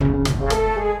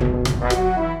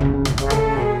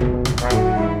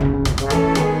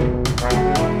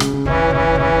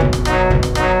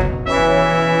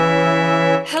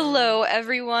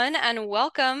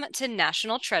welcome to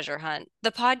National Treasure Hunt,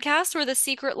 the podcast where the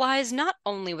secret lies not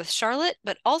only with Charlotte,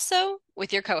 but also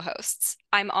with your co-hosts.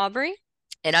 I'm Aubrey,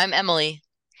 And I'm Emily.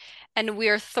 and we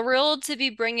are thrilled to be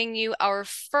bringing you our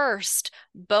first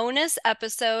bonus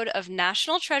episode of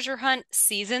National Treasure Hunt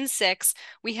Season 6.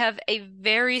 We have a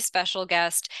very special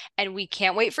guest, and we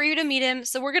can't wait for you to meet him,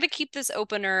 so we're going to keep this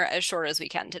opener as short as we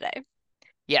can today.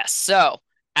 Yes, so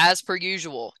as per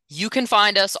usual, you can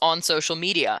find us on social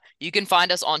media. You can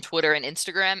find us on Twitter and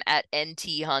Instagram at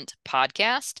NT Hunt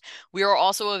Podcast. We are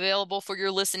also available for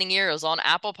your listening ears on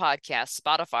Apple Podcasts,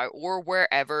 Spotify, or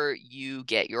wherever you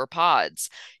get your pods.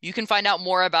 You can find out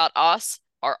more about us,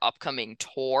 our upcoming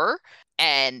tour,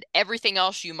 and everything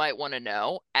else you might want to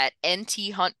know at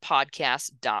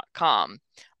nthuntpodcast.com.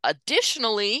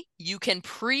 Additionally, you can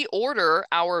pre-order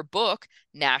our book,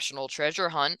 National Treasure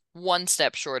Hunt, One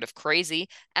Step Short of Crazy,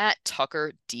 at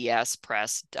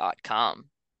tuckerdspress.com.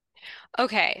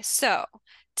 Okay, so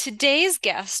today's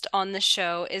guest on the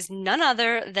show is none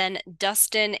other than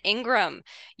Dustin Ingram.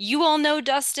 You all know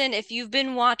Dustin if you've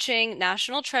been watching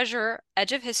National Treasure: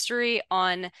 Edge of History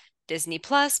on Disney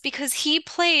Plus because he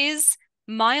plays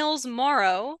Miles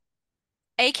Morrow,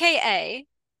 aka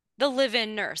the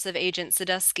live-in nurse of Agent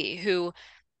Sadusky, who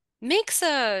makes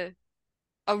a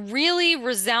really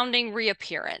resounding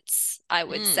reappearance, I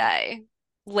would Mm, say,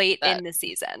 late that in the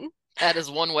season. that is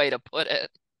one way to put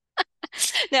it.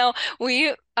 Now,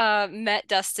 we met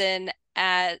Dustin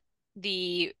at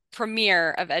the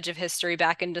premiere of Edge of History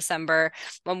back in December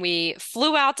when we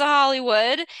flew out to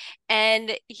Hollywood,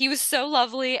 and he was so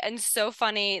lovely and so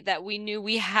funny that we knew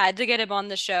we had to get him on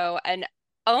the show. And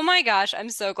oh my gosh, I'm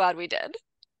so glad we did.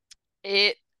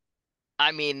 It,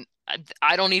 I mean,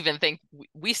 I don't even think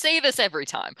we say this every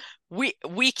time. We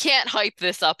can't hype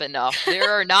this up enough.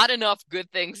 There are not enough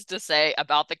good things to say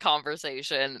about the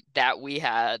conversation that we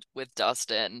had with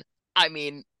Dustin. I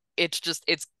mean, it's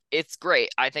great.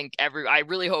 I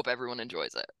really hope everyone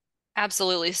enjoys it.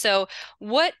 Absolutely. So,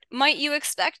 what might you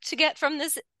expect to get from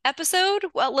this episode?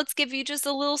 Well, let's give you just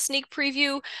a little sneak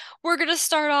preview. We're going to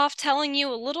start off telling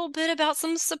you a little bit about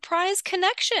some surprise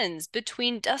connections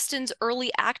between Dustin's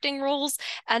early acting roles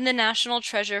and the National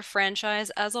Treasure franchise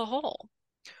as a whole.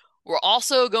 We're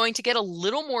also going to get a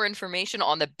little more information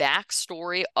on the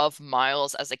backstory of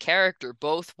Miles as a character,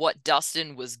 both what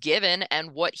Dustin was given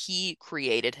and what he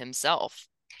created himself.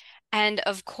 And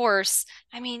of course,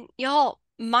 I mean, y'all,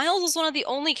 Miles was one of the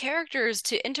only characters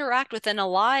to interact with an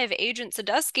alive Agent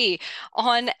Sadusky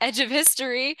on Edge of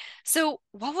History. So,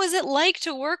 what was it like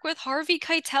to work with Harvey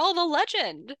Keitel, the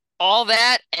legend? All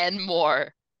that and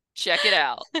more. Check it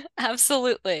out.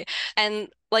 Absolutely. And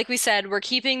like we said, we're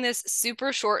keeping this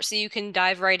super short so you can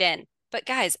dive right in. But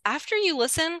guys, after you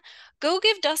listen, go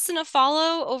give Dustin a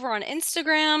follow over on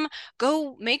Instagram.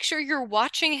 Go make sure you're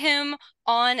watching him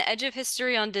on Edge of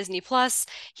History on Disney Plus.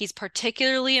 He's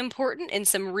particularly important in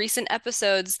some recent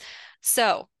episodes.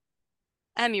 So,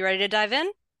 Em, you ready to dive in?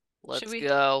 Should Let's we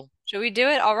go. should we do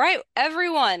it? All right,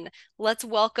 everyone, let's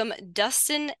welcome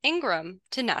Dustin Ingram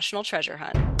to National Treasure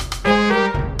Hunt.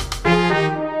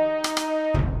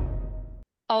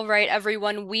 All right,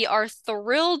 everyone, we are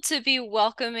thrilled to be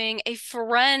welcoming a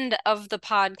friend of the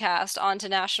podcast onto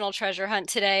National Treasure Hunt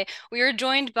today. We are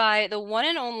joined by the one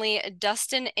and only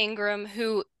Dustin Ingram,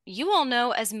 who you all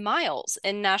know as Miles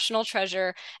in National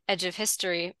Treasure: Edge of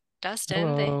History. Dustin,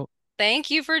 Hello.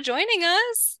 thank you for joining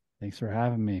us. Thanks for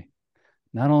having me.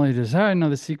 Not only does I know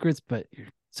the secrets, but your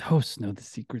hosts know the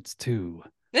secrets too.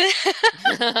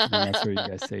 And that's where you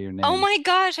guys say your Oh names. my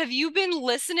gosh, have you been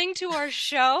listening to our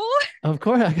show? Of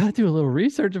course, I gotta do a little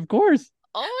research, of course.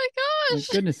 Oh my My gosh.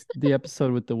 goodness, the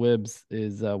episode with the Wibs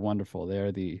is wonderful. They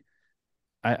are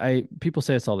I people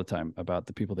say this all the time about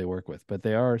the people they work with, but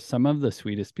they are some of the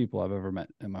sweetest people I've ever met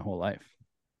in my whole life.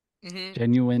 Hmm.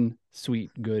 Genuine,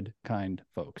 sweet, good, kind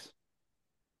folks.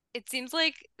 It seems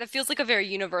like that feels like a very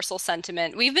universal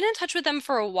sentiment. We've been in touch with them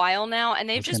for a while now, and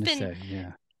I they've was just gonna been say,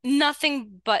 yeah.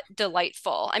 nothing but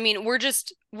delightful. I mean,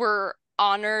 we're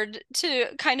honored to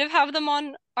kind of have them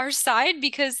on our side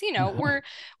because,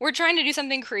 we're trying to do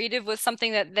something creative with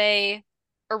something that they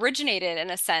originated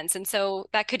in a sense, and so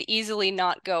that could easily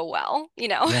not go well.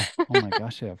 Yeah. Oh my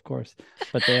gosh, yeah, of course.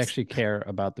 But they actually care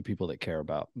about the people that care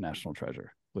about National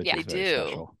Treasure, which Yeah. They is very do.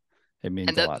 special. It means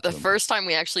And a the lot the to them. first time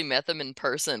we actually met them in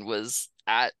person was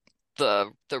at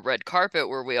the red carpet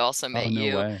where we also Oh, met no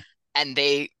you, way. and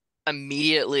they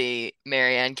immediately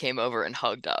Marianne came over and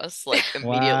hugged us. Like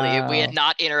immediately. We had Wow.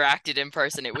 not interacted in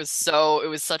person. It was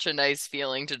such a nice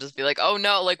feeling to just be like, "Oh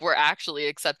no, like we're actually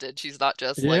accepted. She's not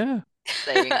just like Yeah.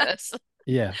 saying this."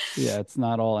 Yeah. Yeah. It's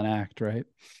not all an act, right?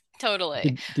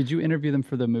 Totally. Did you interview them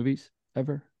for the movies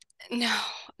ever? No,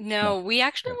 No. we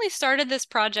actually Okay. only started this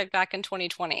project back in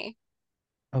 2020.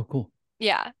 Oh, cool.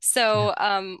 Yeah. Yeah. So,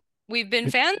 we've been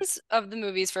It, fans of the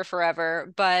movies for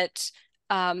forever, but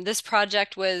this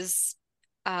project was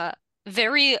uh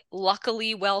very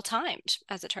luckily well timed,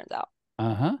 as it turns out.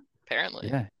 uh-huh. Apparently.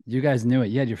 Yeah. You guys knew it.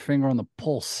 You had your finger on the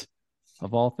pulse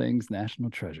of all things National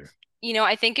Treasure.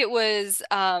 I think it was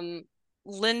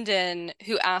Lyndon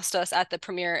who asked us at the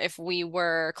premiere if we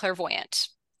were clairvoyant.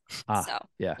 Ah, So,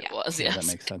 yeah. It yeah. was, Yeah, that yes.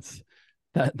 makes sense.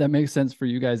 That makes sense for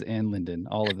you guys and Lyndon.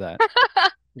 All of that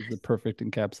is the perfect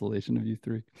encapsulation of you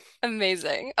three.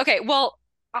 Amazing. Okay, well,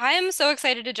 I am so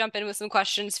excited to jump in with some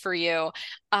questions for you.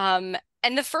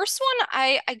 And the first one,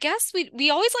 I guess we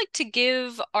always like to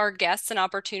give our guests an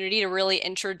opportunity to really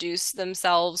introduce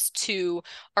themselves to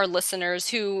our listeners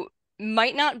who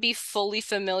might not be fully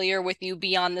familiar with you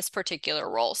beyond this particular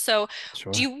role. So,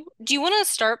 do Sure. you want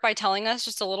to start by telling us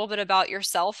just a little bit about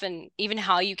yourself and even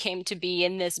how you came to be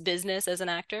in this business as an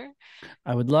actor?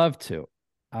 I would love to.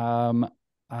 Um,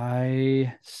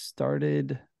 I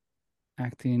started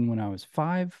acting when I was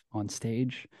 5 on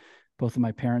stage. Both of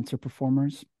my parents are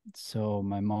performers. So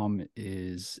my mom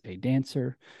is a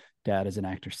dancer, dad is an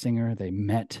actor singer. They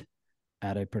met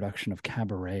at a production of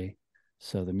Cabaret.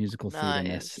 So the musical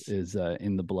theaterness Nice. is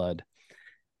in the blood.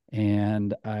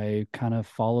 And I kind of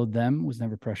followed them, was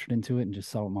never pressured into it, and just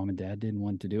saw what mom and dad did and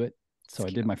wanted to do it. It's So I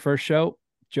cute. did my first show,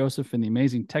 Joseph in the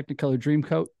Amazing Technicolor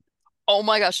Dreamcoat. Oh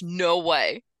my gosh, no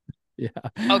way. Yeah.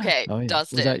 Okay, Oh yeah.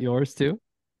 Was that Dustin, yours too?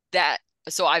 that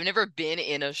so I've never been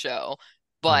in a show,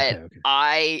 Okay, but okay.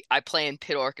 I play in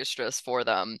pit orchestras for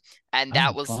them, and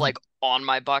that Oh, was fun. like on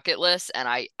my bucket list, and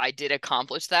I did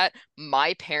accomplish that.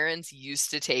 My parents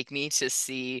used to take me to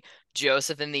see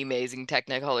Joseph and the Amazing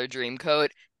Technicolor Dreamcoat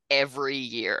every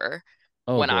year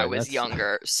Oh when I boy, was that's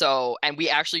younger. So, and we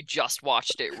actually just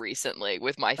watched it recently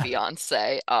with my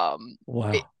fiance. It,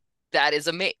 wow. that is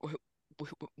amazing.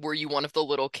 Were you one of the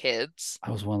little kids?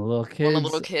 I was one of the little One of the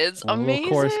little kids, kids? one of the little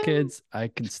chorus Amazing. kids. I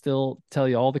can still tell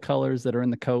you all the colors that are in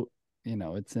the coat.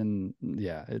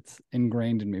 It's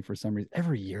ingrained in me for some reason.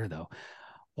 Every year though.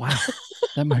 Wow.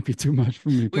 That might be too much for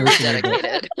me We were personally, but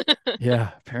dedicated.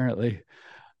 yeah, apparently.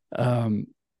 Um,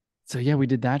 so yeah, we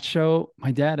did that show.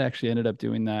 My dad actually ended up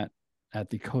doing that at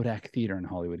the Kodak Theater in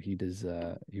Hollywood. He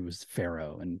was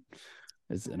Pharaoh and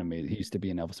is an amazing. He used to be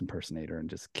an Elvis impersonator and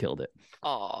just killed it.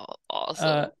 Oh,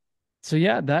 Uh, awesome. so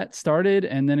yeah, that started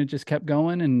and then it just kept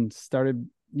going and started,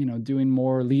 doing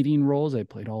more leading roles. I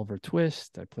played Oliver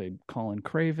Twist, I played Colin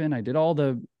Craven, I did all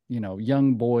the,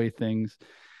 young boy things.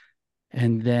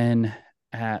 And then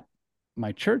at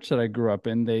my church that I grew up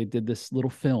in, they did this little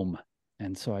film.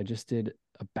 And so I just did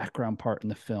a background part in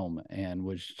the film and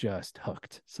was just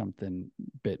hooked. Something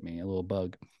bit me, a little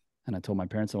bug. And I told my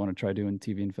parents I want to try doing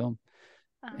TV and film.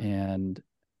 Um, And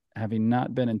having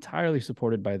not been entirely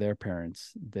supported by their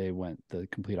parents, they went the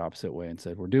complete opposite way and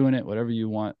said, "We're doing it, whatever you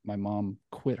want." My mom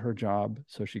quit her job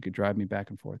so she could drive me back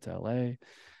and forth to LA.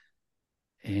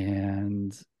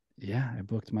 And yeah, I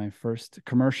booked my first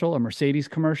commercial, a Mercedes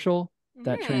commercial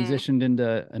that hmm. transitioned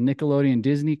into a Nickelodeon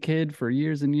Disney kid for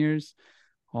years and years,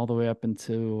 all the way up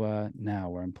into now,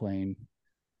 where I'm playing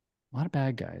a lot of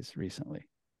bad guys recently,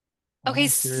 a lot Okay,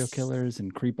 of serial killers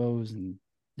and creepos, and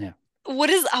yeah, what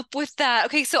is up with that?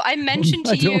 Okay, so I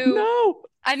don't know.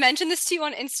 I mentioned this to you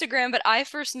on Instagram, but I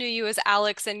first knew you as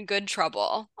Alex in Good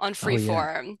Trouble on Oh yeah,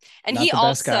 Freeform. And not he the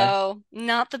best guy. also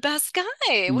not the best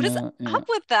guy. What is No, up yeah.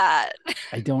 with that?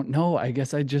 I don't know. I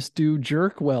guess I just do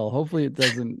jerk well. Hopefully it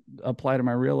doesn't apply to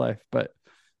my real life, but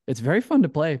it's very fun to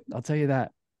play. I'll tell you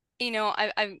that.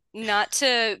 I'm not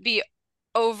to be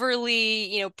overly,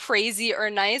 praisey or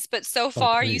nice, but so Oh,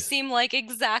 far you please. seem like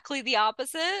exactly the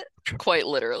opposite Quite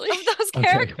literally. of those Okay,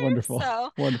 characters. wonderful. So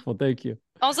Wonderful. Thank you.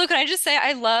 also, can I just say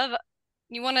I love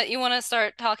you wanna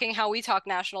start talking how we talk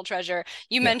National Treasure.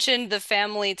 You Yeah, mentioned the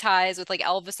family ties with like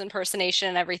Elvis impersonation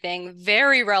and everything,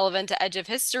 very relevant to Edge of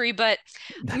History, but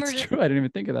that's Mer true. I didn't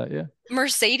even think of that. Yeah.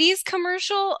 Mercedes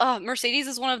commercial, Mercedes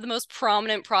is one of the most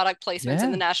prominent product placements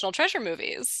in the Yeah, National Treasure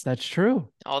movies. that's true.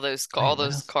 All Wait, what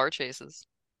those else? car chases.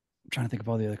 I'm trying to think of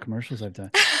all the other commercials I've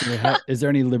done. Is there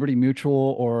any Liberty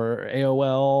Mutual or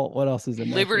AOL? What else is in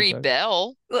National Liberty Treasure?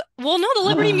 Bell. Well, no, the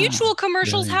Liberty Mutual Ah,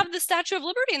 commercials brilliant. have the Statue of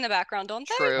Liberty in the background, don't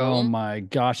they? Oh True. my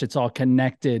gosh, it's all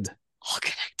connected. All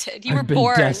connected. I've been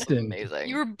destined. You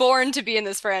Amazing. were born to be in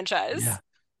this Yeah. franchise.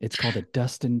 It's called a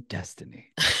Dustin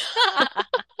Destiny.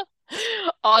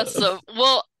 Awesome.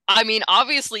 Well, I mean,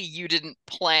 obviously you didn't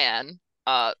plan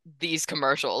these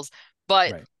commercials,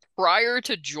 but Right. prior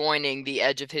to joining the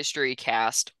Edge of History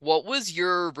cast, what was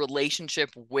your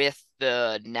relationship with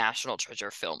the National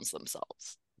Treasure films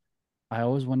themselves? I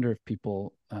always wonder if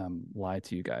people lie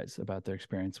to you guys about their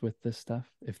experience with this stuff,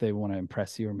 if they want to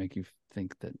impress you or make you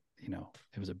think that,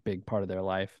 it was a big part of their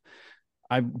life.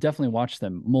 I've definitely watched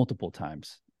them multiple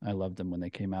times. I loved them when they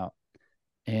came out.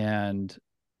 And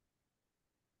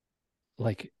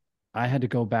like, I had to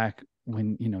go back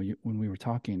when, when we were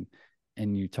talking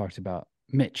and you talked about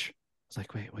Mitch. I was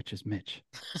like, wait, which is Mitch?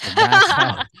 So that's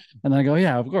how. And I go,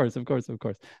 yeah, of course, of course, of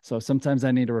course. So sometimes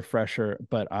I need a refresher,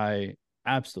 but I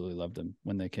absolutely loved them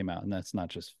when they came out. And that's not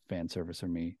just fan service or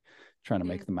me trying to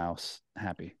make the mouse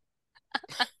happy.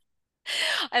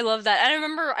 I love that. And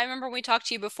I remember when we talked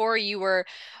to you before, you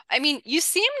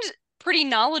seemed pretty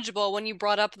knowledgeable when you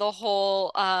brought up the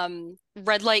whole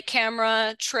red light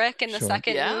camera trick in the Sure.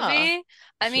 second Yeah. movie.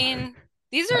 I Sure. mean,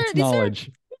 these That's are these are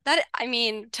knowledge. that I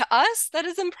mean, to us, that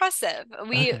is impressive.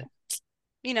 Okay.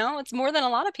 It's more than a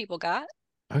lot of people got.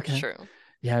 Okay. True.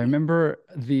 Yeah, I remember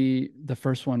the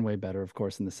first one way better, of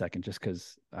course, than the second, just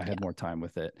because I had Yeah. more time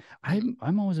with it. Mhm.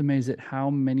 I'm always amazed at how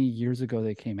many years ago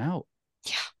they came out.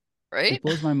 Yeah. It Right?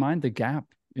 blows my mind the gap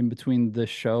in between the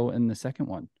show and the second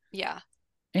one. Yeah.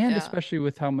 And Yeah. especially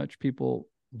with how much people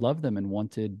love them and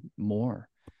wanted more.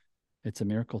 It's a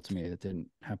miracle to me that didn't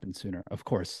happen sooner. Of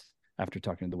course, after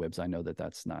talking to the Wibs, I know that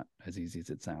that's not as easy as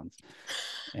it sounds.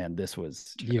 And this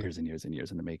was years and years and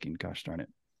years in the making. Gosh darn it.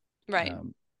 Right.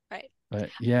 Um, Right. but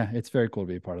yeah, it's very cool to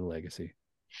be a part of the legacy.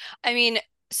 I mean,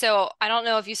 so I don't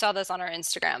know if you saw this on our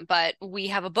Instagram, but we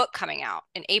have a book coming out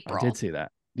in I did April. see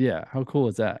that. Yeah, how cool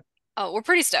is that? Oh, we're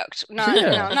pretty stoked.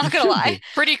 Yeah, Not you gonna should lie. be.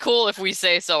 Pretty cool if we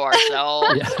say so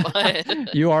ourselves, Yeah,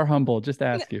 but you are humble. Just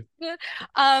ask you.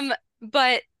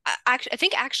 But I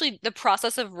think actually the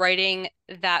process of writing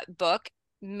that book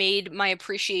made my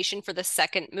appreciation for the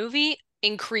second movie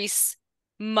increase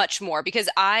much more because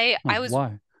I Oh, I was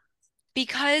why?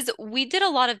 because we did a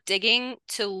lot of digging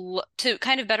to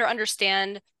kind of better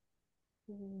understand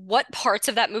what parts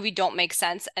of that movie don't make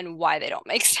sense and why they don't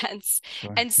make sense.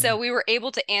 Sure. And Yeah. so we were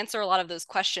able to answer a lot of those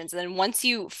questions. And then once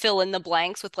you fill in the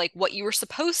blanks with like what you were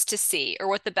supposed to see or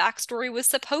what the backstory was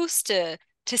supposed to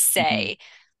hmm say,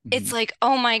 it's hmm like,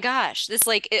 oh my gosh, this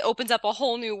like it opens up a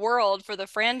whole new world for the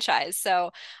franchise.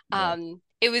 So Yeah.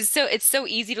 it's so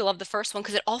easy to love the first one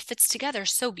because it all fits together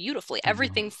so beautifully. I know.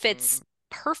 Everything fits Mhm.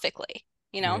 perfectly,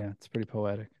 you know? Yeah, it's pretty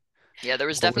poetic. Yeah, there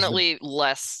was What was the definitely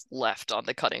less left on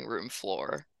the cutting room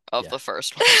floor of Yeah. the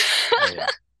first one. Oh yeah.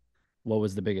 What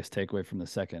was the biggest takeaway from the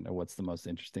second, or what's the most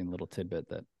interesting little tidbit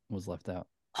that was left out?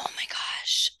 Oh my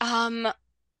gosh.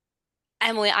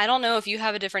 Emily, I don't know if you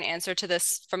have a different answer to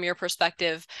this from your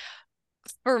perspective.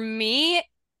 For me,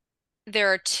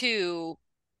 there are two,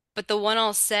 but the one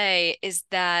I'll say is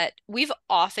that we've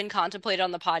often contemplated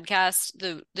on the podcast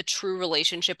the true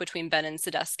relationship between Ben and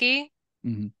Sadusky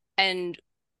hmm and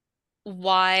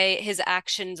why his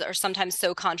actions are sometimes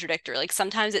so contradictory. Like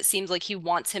sometimes it seems like he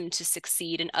wants him to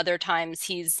succeed, and other times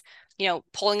he's,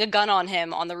 pulling a gun on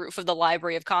him on the roof of the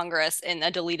Library of Congress in a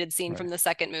deleted scene from Right. the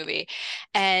second movie.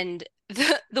 And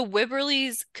the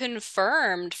Wibberleys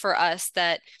confirmed for us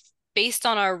that based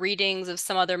on our readings of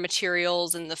some other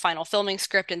materials and the final filming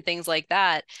script and things like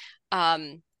that,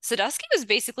 Sadusky was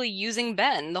basically using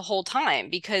Ben the whole time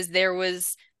because there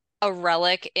was a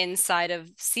relic inside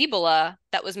of Cibola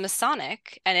that was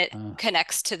Masonic and it Uh,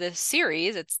 connects to the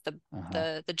series. It's the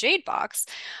uh-huh. the Jade Box.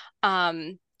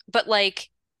 But like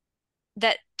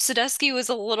that Sadusky was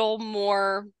a little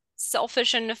more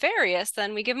selfish and nefarious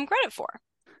than we give him credit for.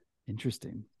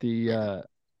 Interesting. The Hmm.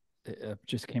 it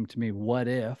just came to me. What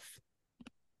if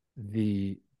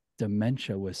the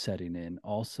dementia was setting in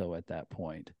also at that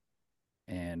point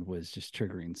and was just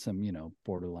triggering some,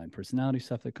 borderline personality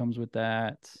stuff that comes with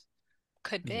that?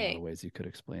 Could There's a lot of be. ways you could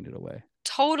explain it away.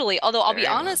 Totally. Although I'll be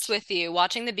Very honest much. with you,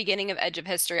 watching the beginning of Edge of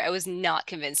History, I was not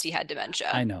convinced he had I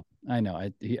dementia. know. I know. I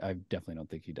definitely don't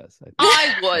think he does. I think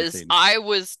I I've was seen. I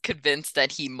was convinced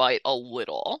that he might a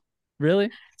little.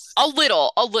 Really? A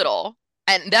little, a little.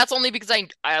 And that's only because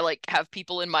I like have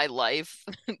people in my life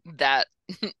that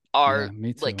Yeah, are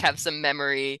me like too. have some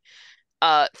memory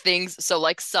things. So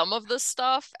like some of the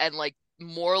stuff and like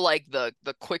more like the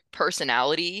quick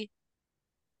personality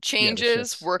Yeah, the changes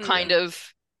shifts. were kind Yeah, Hmm.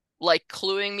 of like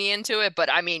cluing me into it. But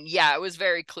I mean, yeah, it was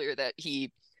very clear that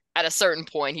he at a certain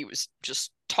point he was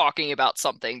just talking about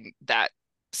something that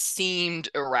seemed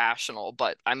irrational.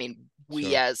 But I mean, we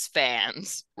sure. as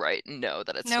fans, right, know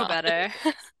that it's No not. better.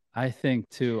 I think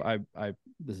too, I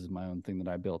this is my own thing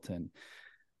that I built in.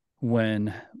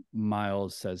 When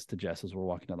Miles says to Jess as we're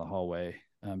walking down the hallway,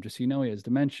 just so you know, he has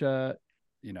dementia,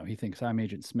 he thinks I'm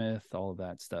Agent Smith, all of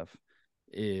that stuff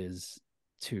is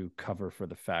to cover for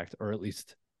the fact, or at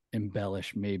least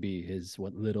embellish maybe his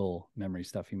what little memory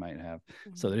stuff he might have,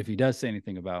 so that Mhm. if he does say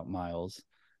anything about Miles,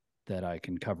 that I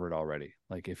can cover it already.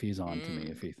 Like if he's on to me,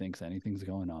 if Mm. he thinks anything's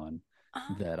going on,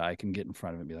 that Oh, I can get in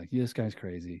front of him and be like, yeah, this guy's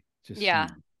crazy. Just, yeah,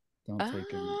 don't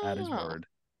take him at his Oh, word,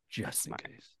 that's just in smart.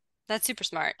 case. That's super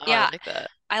smart. oh, I Yeah, like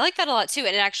that. I like that a lot too.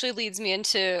 And it actually leads me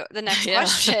into the next Yeah.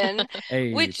 question,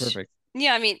 Hey, which, perfect.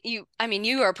 yeah, I mean,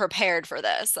 you are prepared for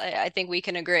this. I think we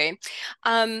can agree.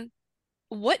 Um,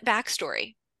 what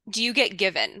backstory do you get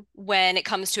given when it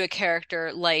comes to a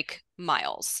character like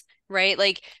Miles, right?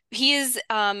 Like he is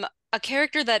a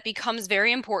character that becomes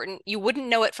very important. You wouldn't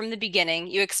know it from the beginning.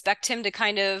 You expect him to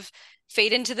kind of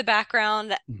fade into the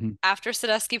background Mhm. after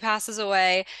Sadusky passes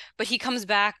away, but he comes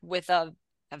back with a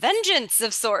vengeance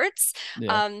of sorts.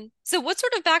 Yeah. So what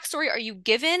sort of backstory are you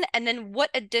given? And then what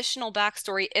additional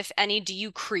backstory, if any, do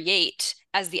you create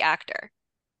as the actor?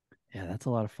 Yeah, that's a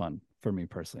lot of fun for me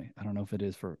personally. I don't know if it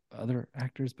is for other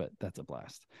actors, but that's a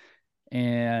blast.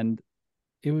 And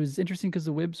it was interesting because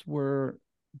the Wibs were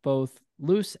both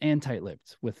loose and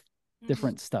tight-lipped with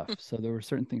different stuff. So there were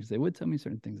certain things they would tell me,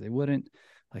 certain things they wouldn't.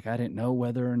 Like I didn't know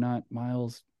whether or not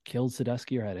Miles killed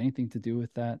Sadusky or had anything to do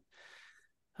with that.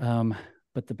 Um,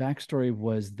 but the backstory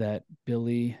was that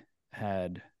Billy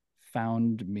had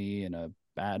found me in a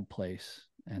bad place,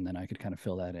 and then I could kind of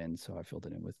fill that in. So I filled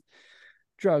it in with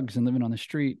drugs and living on the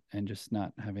street and just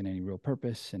not having any real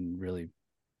purpose and really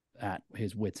at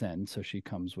his wits' end. So she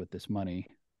comes with this money,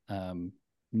 um,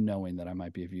 knowing that I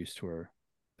might be of use to her.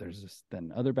 There's this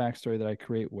then other backstory that I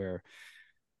create where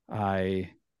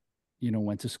I,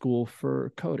 went to school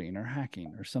for coding or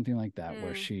hacking or something like that,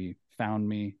 where Mm, she found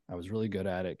me. I was really good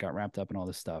at it, got wrapped up in all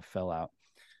this stuff, fell out.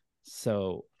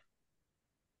 So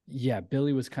yeah,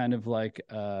 Billy was kind of like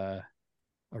a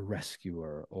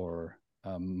rescuer or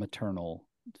a maternal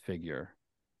figure,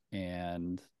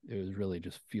 and it was really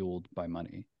just fueled by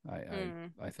money. mm.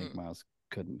 I think Mm. Miles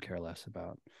couldn't care less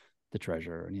about the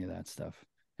treasure or any of that stuff,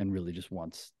 and really just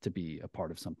wants to be a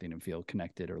part of something and feel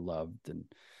connected or loved, and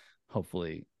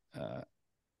hopefully, uh,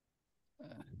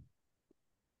 uh,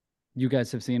 you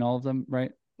guys have seen all of them,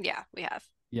 right? Yeah, we have.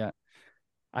 Yeah,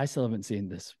 I still haven't seen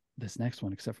this next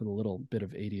one except for the little bit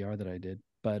of ADR that I did,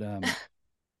 but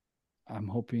I'm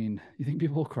hoping. You think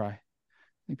people will cry?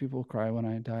 Think people will cry when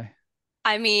I die?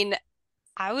 I mean,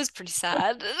 I was pretty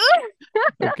sad.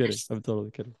 I'm kidding. I'm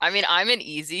totally kidding. I mean, I'm an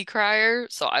easy crier,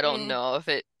 so I don't Mm, know if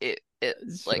it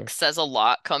like Sure. says a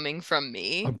lot coming from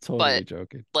me, I'm totally but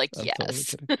joking. like I'm totally yes.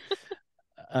 kidding.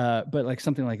 But like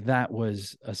something like that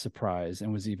was a surprise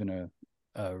and was even a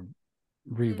mm,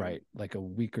 rewrite like a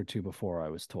week or two before I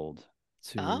was told,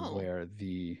 to Oh. where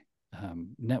the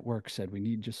network said we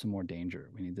need just some more danger.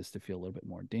 We need this to feel a little bit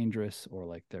more dangerous, or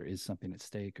like there is something at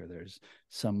stake, or there's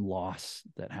some loss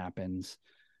that happens.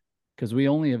 Because we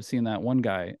only have seen that one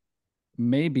guy,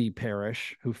 maybe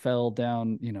Parrish, who fell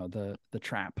down, the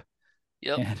trap,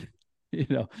 Yep. and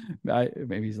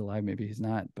maybe he's alive, maybe he's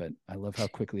not, but I love how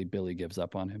quickly Billy gives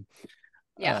up on him.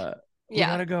 yeah, uh we yeah.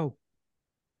 gotta go.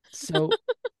 So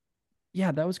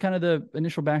yeah, that was kind of the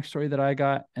initial backstory that I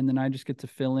got, and then I just get to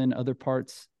fill in other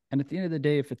parts. And at the end of the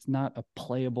day, if it's not a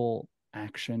playable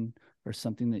action or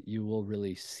something that you will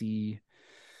really see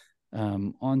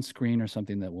on screen or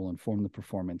something that will inform the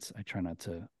performance, I try not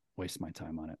to waste my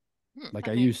time on it Hmm. like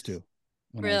I That used makes to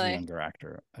when I was a really younger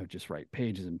actor. I would just write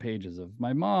pages and pages of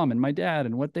my mom and my dad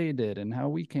and what they did and how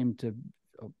we came to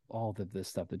all of this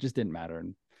stuff that just didn't matter.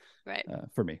 And right.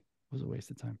 for me, it was a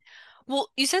waste of time. Well,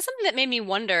 you said something that made me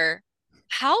wonder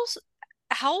how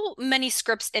how many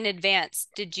scripts in advance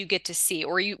did you get to see,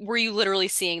 or were you literally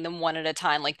seeing them one at a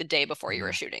time, like the day before you were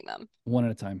Yeah, shooting them? one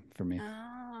at a time for me.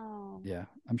 Oh, Yeah,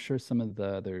 I'm sure some of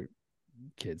the other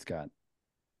kids got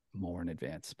more in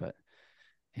advance, but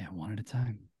yeah, one at a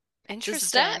time. Does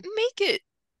that interesting. make it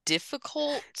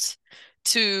difficult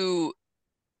to,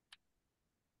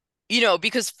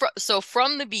 because so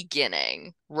from the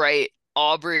beginning, right?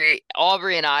 Aubrey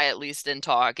and I, at least in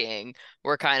talking,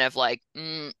 were kind of like,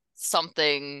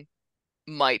 something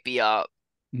might be up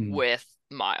Mm, with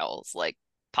Miles, like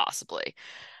possibly.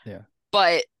 yeah.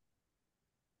 But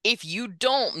if you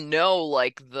don't know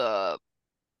like the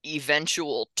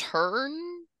eventual turn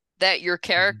that your Mhm.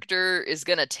 character is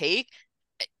gonna take,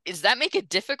 does that make it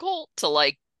difficult to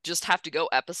like just have to go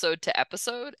episode to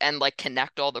episode and like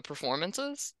connect all the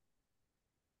performances?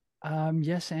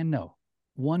 Yes and no.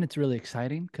 One, it's really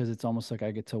exciting because it's almost like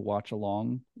I get to watch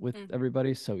along with Mhm.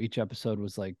 everybody. So each episode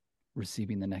was like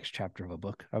receiving the next chapter of a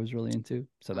book I was really into.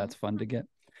 So Mm. that's fun to get.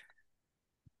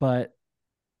 But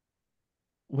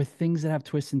with things that have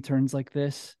twists and turns like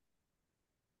this,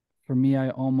 for me, I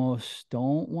almost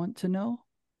don't want to know.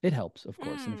 It helps, of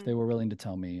course. And if they were willing to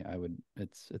tell me,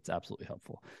 it's absolutely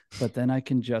helpful. But then I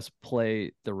can just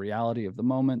play the reality of the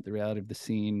moment, the reality of the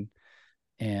scene,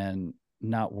 and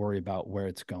not worry about where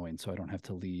it's going. So I don't have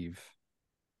to leave.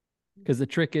 Because the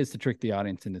trick is to trick the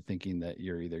audience into thinking that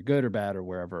you're either good or bad or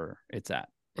wherever it's at.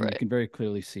 And you can very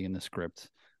clearly see in the script,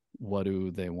 what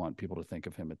do they want people to think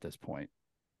of him at this point?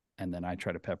 And then I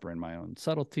try to pepper in my own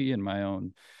subtlety and my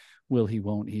own will he,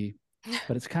 won't he.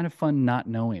 But it's kind of fun not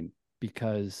knowing,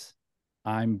 because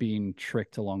I'm being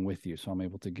tricked along with you. So I'm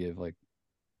able to give like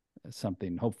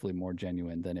something hopefully more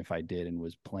genuine than if I did and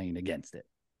was playing against it.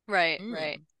 Right.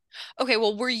 Okay,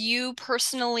 well, were you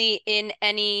personally in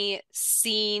any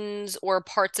scenes or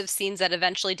parts of scenes that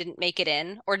eventually didn't make it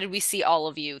in? Or did we see all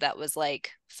of you that was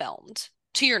like filmed,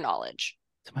 to your knowledge?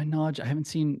 To my knowledge, I haven't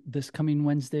seen this coming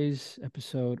Wednesday's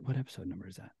episode. What episode number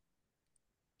is that?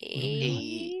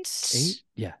 8. 8?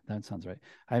 Yeah, that sounds right.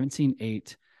 I haven't seen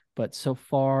 8, but so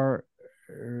far,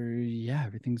 yeah,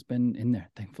 everything's been in there,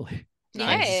 thankfully.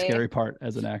 That's the scary part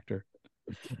as an actor.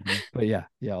 But yeah,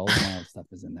 all of my old stuff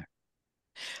is in there.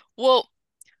 Well,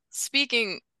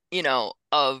 speaking,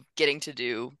 of getting to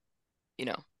do,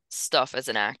 stuff as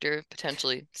an actor,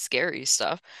 potentially scary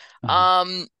stuff.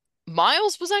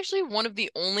 Miles was actually one of the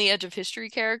only Edge of History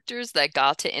characters that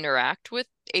got to interact with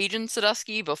Agent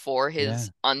Sadusky before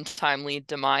his untimely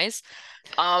demise.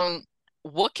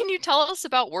 What can you tell us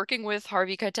about working with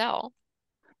Harvey Keitel?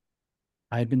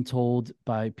 I had been told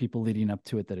by people leading up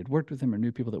to it that had worked with him or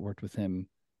knew people that worked with him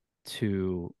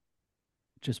to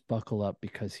just buckle up,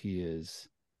 because he is,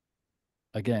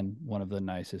 again, one of the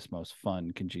nicest, most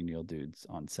fun, congenial dudes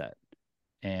on set.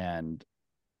 And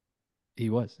he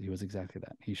was exactly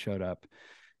that. He showed up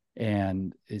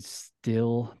and is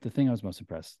still the thing I was most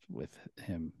impressed with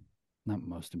him. Not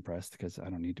most impressed, because I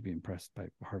don't need to be impressed by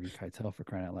Harvey Keitel, for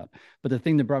crying out loud. But the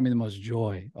thing that brought me the most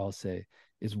joy, I'll say,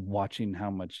 is watching how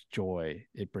much joy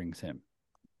it brings him.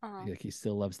 Like, he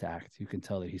still loves to act. You can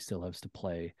tell that he still loves to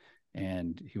play,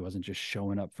 and he wasn't just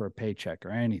showing up for a paycheck or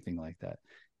anything like that.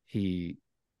 He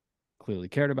clearly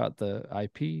cared about the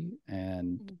IP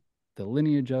and the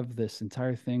lineage of this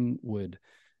entire thing, would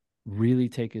really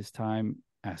take his time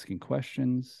asking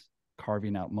questions,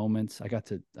 carving out moments. I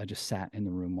just sat in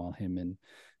the room while him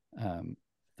and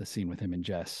the scene with him and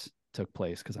Jess took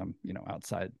place, because I'm,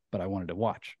 outside, but I wanted to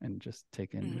watch and just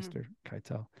take in Mr.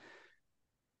 Keitel.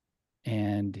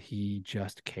 And he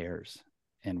just cares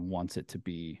and wants it to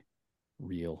be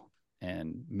real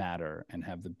and matter and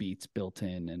have the beats built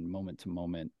in and moment to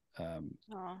moment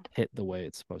hit the way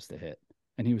it's supposed to hit.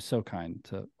 And he was so kind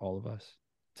to all of us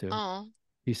too.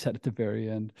 He said at the very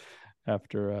end,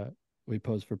 after we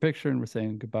posed for a picture and we're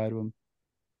saying goodbye to him,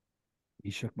 he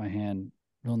shook my hand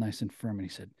real nice and firm, and he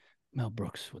said, "Mel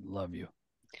Brooks would love you."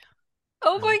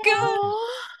 Oh my God.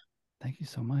 Thank you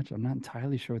so much. I'm not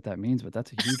entirely sure what that means, but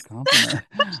that's a huge compliment.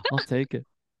 I'll take it.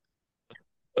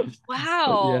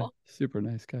 Wow. Yeah, super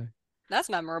nice guy. That's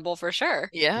memorable for sure.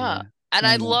 Yeah. And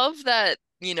I love that,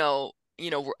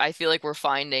 I feel like we're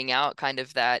finding out kind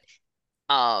of that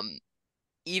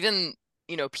even,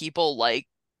 people like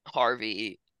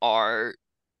Harvey are,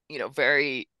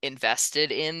 very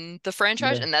invested in the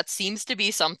franchise. And that seems to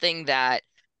be something that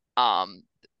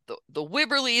the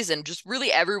Wibberleys and just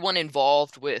really everyone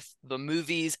involved with the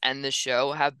movies and the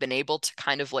show have been able to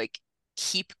kind of like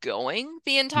keep going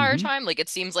the entire time. Like, it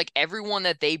seems like everyone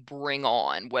that they bring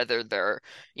on, whether they're,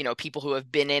 people who have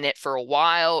been in it for a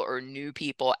while or new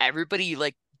people, everybody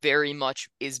like very much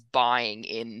is buying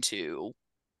into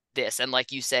this. And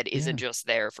like you said, isn't just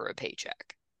there for a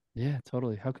paycheck. Yeah,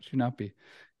 totally. How could you not be?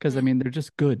 Because I mean, they're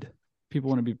just good. People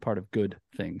want to be part of good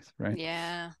things, right?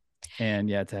 Yeah. And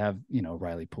to have,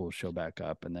 Riley Poole show back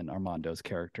up, and then Armando's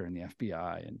character in the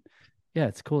FBI. And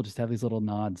it's cool just to have these little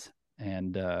nods.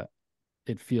 And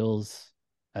it feels,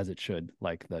 as it should,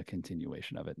 like the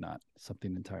continuation of it, not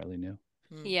something entirely new.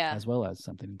 Yeah. As well as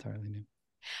something entirely new.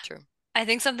 True. I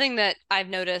think something that I've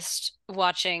noticed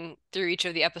watching through each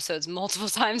of the episodes multiple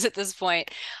times at this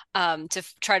point, to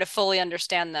try to fully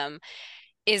understand them,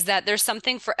 is that there's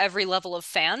something for every level of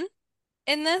fan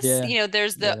in this.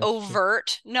 There's the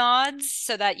overt nods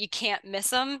so that you can't miss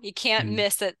them. You can't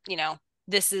miss that,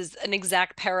 this is an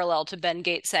exact parallel to Ben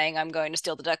Gates saying, "I'm going to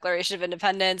steal the Declaration of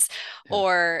Independence,"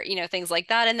 or, things like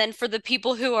that. And then for the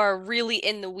people who are really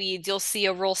in the weeds, you'll see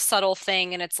a real subtle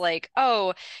thing, and it's like,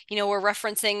 oh, we're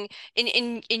referencing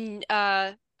in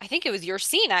I think it was your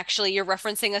scene, actually. You're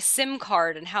referencing a SIM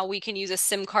card and how we can use a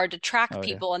SIM card to track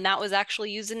people. And that was actually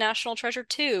used in National Treasure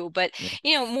too. But,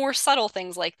 more subtle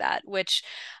things like that, which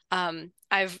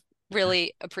I've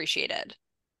really appreciated.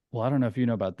 Well, I don't know if you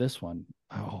know about this one.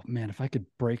 Oh man, if I could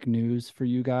break news for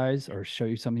you guys or show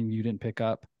you something you didn't pick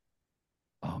up.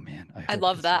 Oh man, I I hope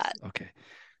love this is that. okay.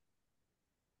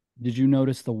 Did you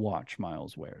notice the watch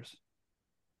Miles wears?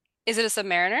 Is it a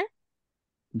Submariner?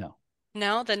 No.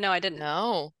 No, then no, I didn't.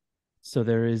 No. So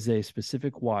there is a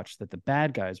specific watch that the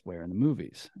bad guys wear in the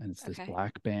movies, and it's this Okay.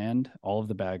 black band. All of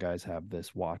the bad guys have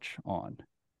this watch on,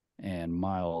 and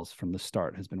Miles from the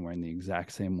start has been wearing the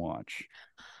exact same watch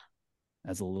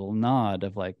as a little nod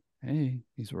of like, hey,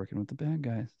 he's working with the bad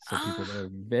guys. So people that are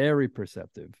very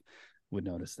perceptive would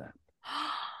notice that.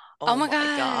 Oh Oh my my God.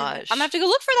 I'm gonna have gosh. to go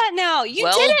look for that now. You did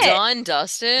Well it. done,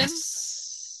 Dustin.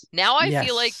 Yes. Now I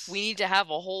feel like we Yes. need to have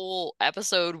a whole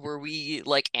episode where we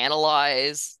like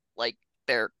analyze like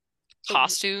their The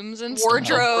costumes and stuff,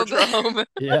 wardrobe. wardrobe.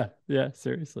 Yeah. Yeah.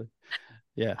 Seriously.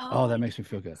 Yeah. Oh, Oh, that makes me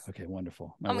feel good. Okay.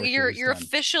 Wonderful. My oh my, work here is you're done.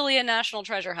 officially a national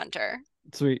treasure hunter.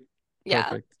 Sweet. Yeah.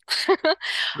 Perfect.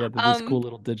 Yeah. These Um, cool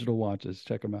little digital watches.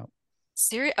 Check them out.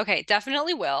 okay,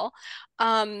 definitely will.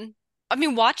 I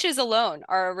mean, watches alone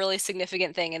are a really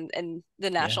significant thing in the Yeah.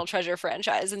 National Treasure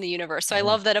franchise in the universe. So I Yeah.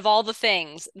 love that of all the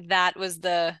things, that was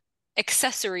the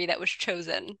accessory that was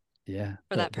chosen Yeah.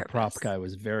 for The that the prop purpose. guy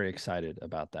was very excited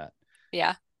about that.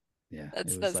 Yeah, Yeah. It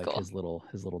that's was that's like cool.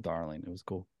 his little darling. It was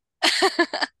cool.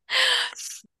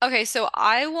 Okay, so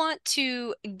I want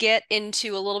to get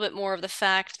into a little bit more of the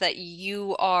fact that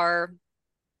you're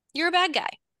a bad guy.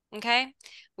 Okay?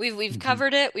 We've Hmm.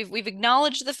 covered it. We've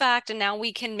acknowledged the fact, and now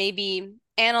we can maybe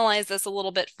analyze this a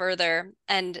little bit further.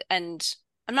 And I'm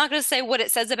not going to say what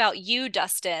it says about you,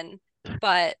 Dustin,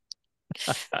 but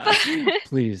but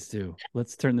Please do.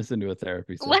 Let's turn this into a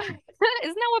therapy isn't session.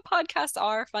 that what podcasts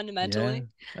are Yeah, fundamentally?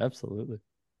 absolutely.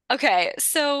 Okay,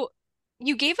 so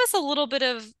you gave us a little bit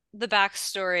of the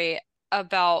backstory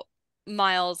about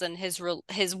Miles and his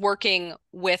working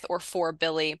with or for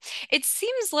Billy. It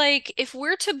seems like if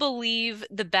we're to believe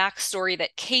the backstory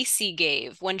that Casey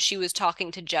gave when she was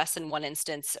talking to Jess in one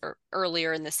instance or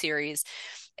earlier in the series,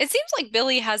 it seems like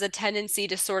Billy has a tendency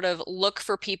to sort of look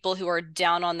for people who are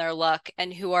down on their luck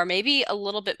and who are maybe a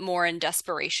little bit more in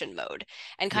desperation mode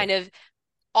and Yeah. kind of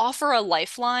offer a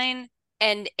lifeline.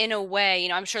 And in a way,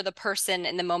 I'm sure the person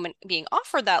in the moment being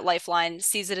offered that lifeline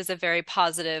sees it as a very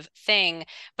positive thing,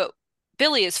 but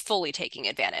Billy is fully taking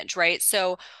advantage, right?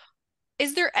 So,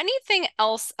 is there anything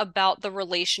else about the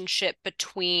relationship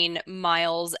between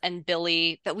Miles and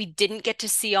Billy that we didn't get to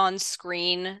see on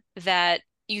screen that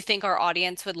you think our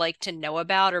audience would like to know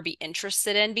about or be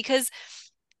interested in? Because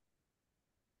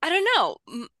I don't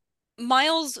know.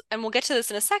 Miles, and we'll get to this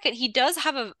in a second, he does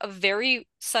have a very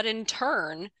sudden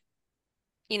turn,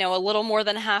 a little more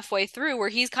than halfway through where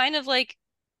he's kind of like,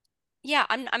 yeah,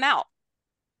 I'm out.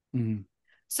 Mhm.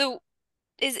 So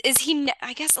is he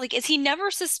I guess like is he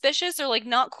never suspicious or like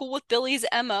not cool with Billy's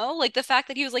MO? Like the fact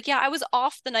that he was like, yeah, I was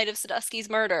off the night of Sadusky's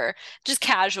murder, just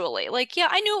casually. Like, yeah,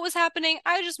 I knew it was happening.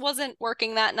 I just wasn't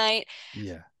working that night.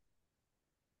 Yeah.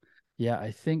 Yeah,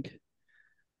 I think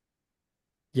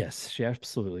yes, she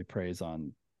absolutely preys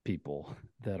on people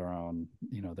that are on,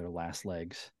 their last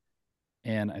legs.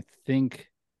 And I think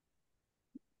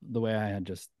the way I had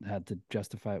just had to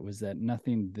justify it was that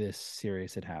nothing this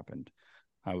serious had happened.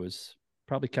 I was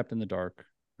probably kept in the dark,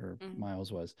 or Mhm.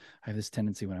 Miles was. I have this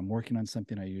tendency when I'm working on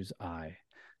something, I use I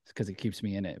because it keeps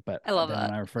me in it. But I love then when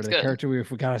that. I refer It's to the good. character, we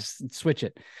got to switch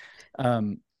it.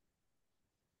 Um,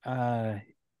 uh,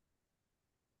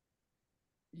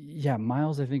 yeah,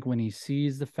 Miles, I think when he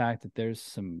sees the fact that there's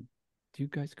some, do you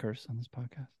guys curse on this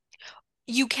podcast?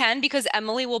 You can because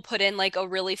Emily will put in like a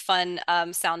really fun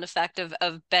sound effect of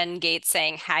Ben Gates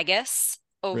saying haggis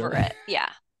over Really? it. Yeah.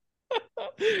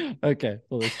 Okay,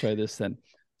 well, let's try this then.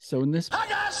 So when this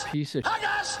piece of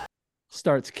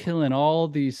starts killing all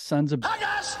these sons of I'm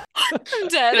It's gonna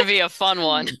dead. be a fun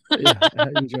one. yeah, I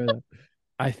enjoy that.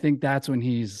 I think that's when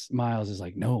Miles is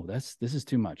like, no, this is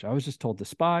too much. I was just told to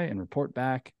spy and report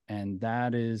back, and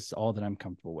that is all that I'm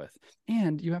comfortable with.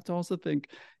 And you have to also think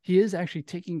he is actually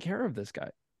taking care of this guy.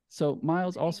 So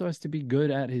Miles also has to be good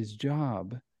at his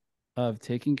job of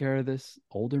taking care of this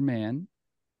older man.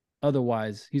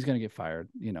 Otherwise, he's going to get fired,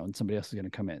 and somebody else is going to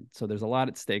come in. So there's a lot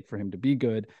at stake for him to be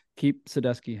good, keep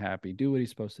Sadusky happy, do what he's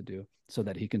supposed to do so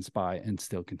that he can spy and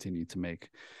still continue to make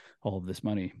all of this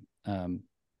money.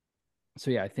 So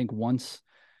yeah, I think once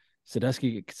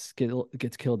Sadusky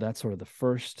gets killed, that's sort of the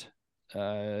first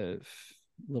uh,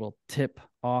 little tip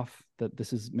off that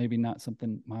this is maybe not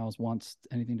something Miles wants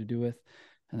anything to do with.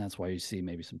 And that's why you see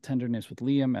maybe some tenderness with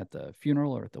Liam at the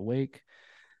funeral or at the wake.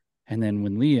 And then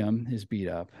when Liam is beat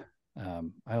up,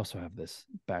 I also have this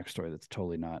backstory that's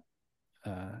totally not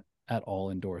at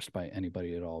all endorsed by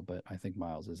anybody at all. But I think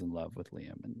Miles is in love with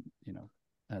Liam, and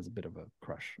has a bit of a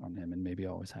crush on him and maybe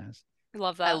always has.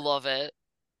 Love I that. love it.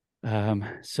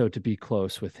 So to be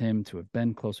close with him, to have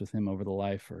been close with him over the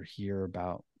life, or hear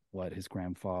about what his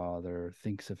grandfather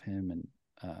thinks of him, and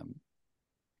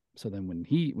so then when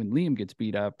Liam gets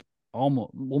beat up,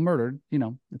 almost murdered,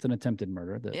 it's an attempted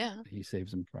murder that he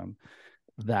saves him from.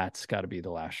 That's got to be the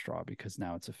last straw, because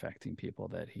now it's affecting people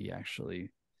that he actually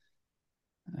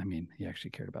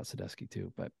cared about Sadusky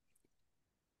too. But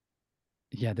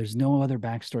yeah, there's no other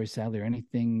backstory, sadly, or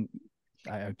anything.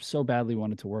 I so badly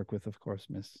wanted to work with, of course,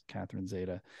 Miss Catherine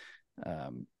Zeta.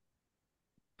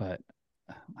 But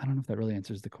I don't know if that really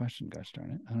answers the question. Gosh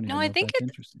darn it. I don't even know if that's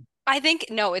interesting. I think,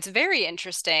 no, it's very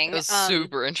interesting. It was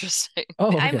super interesting.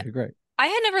 Oh, okay, great. I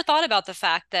had never thought about the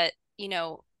fact that,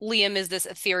 Liam is this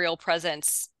ethereal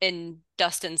presence in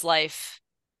Dustin's life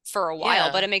for a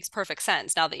while, but it makes perfect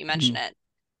sense now that you mention it.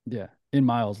 Yeah. In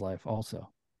Miles' life also.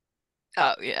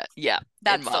 Oh, yeah. Yeah.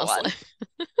 That's the one.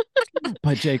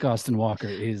 But Jake Austin Walker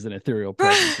is an ethereal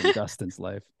presence in Dustin's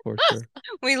life, for sure.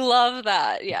 We love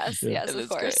that. Yes, yes, of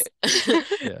course.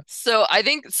 Yeah. So I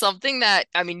think something that,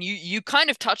 you kind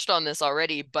of touched on this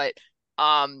already, but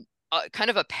kind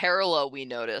of a parallel we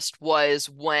noticed was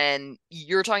when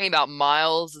you're talking about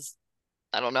Miles's,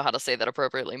 I don't know how to say that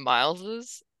appropriately,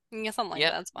 Miles's? Yeah, something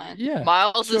like that's fine. Yeah.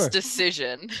 Miles's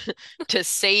decision to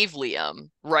save Liam,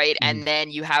 right? And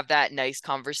then you have that nice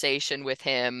conversation with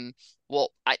him.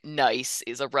 Well, nice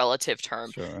is a relative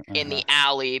term, in the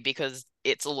alley, because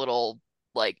it's a little,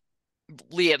 like,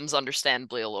 Liam's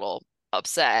understandably a little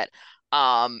upset.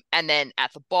 And then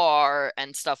at the bar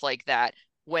and stuff like that,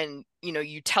 when,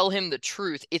 you tell him the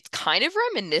truth, it's kind of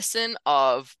reminiscent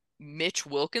of Mitch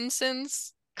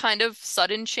Wilkinson's kind of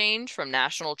sudden change from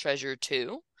National Treasure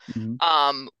 2.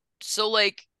 So,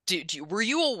 like, were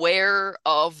you aware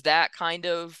of that kind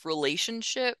of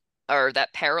relationship or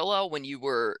that parallel when you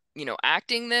were,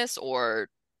 acting this, or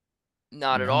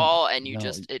not at all, and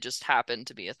it just happened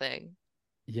to be a thing?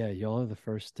 Yeah, y'all are the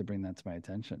first to bring that to my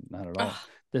attention. Not at all.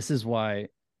 This is why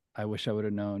I wish I would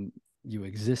have known you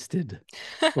existed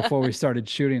before we started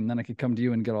shooting, and then I could come to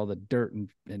you and get all the dirt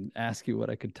and ask you what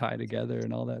I could tie together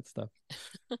and all that stuff.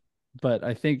 But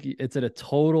I think it's a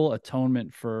total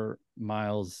atonement for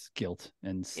Miles' guilt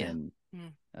and sin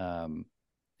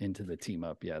into the team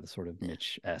up. Yeah, the sort of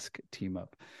Mitch-esque team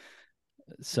up.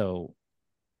 So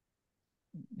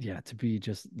yeah, to be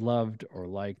just loved or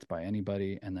liked by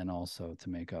anybody, and then also to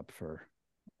make up for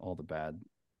all the bad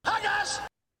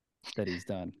that he's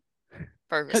done.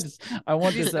 Perfect. I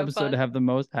want this episode to have the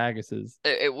most haggises.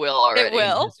 It will already. It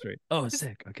will. Oh,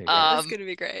 sick. Okay. It's gonna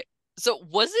be great. So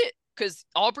was it, because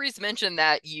Aubrey's mentioned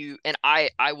that you, and I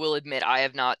will admit I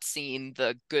have not seen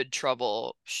the Good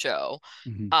Trouble show.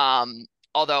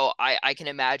 Although I can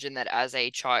imagine that as a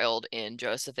child in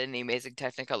Joseph and the Amazing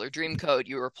Technicolor Dreamcoat,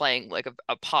 you were playing like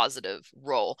a positive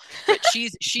role. But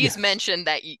she's mentioned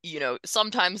that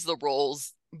sometimes the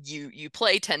roles you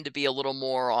play tend to be a little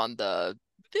more on the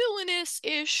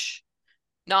villainous-ish,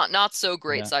 not so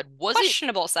great side. Was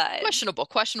questionable side?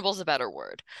 Questionable is a better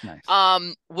word. Nice.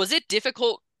 Was it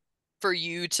difficult for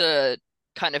you to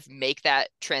kind of make that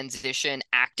transition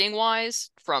acting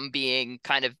wise from being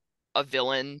kind of a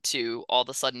villain to all of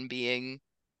a sudden being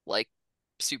like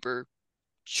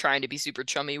trying to be super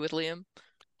chummy with Liam?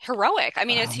 Heroic. I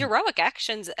mean, it's heroic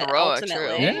actions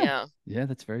ultimately. True. Yeah,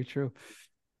 that's very true.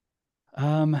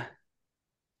 No,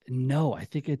 I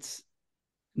think it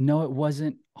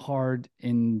wasn't hard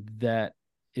in that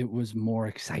it was more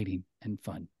exciting and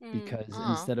fun, because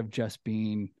instead of just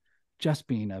being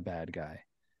a bad guy,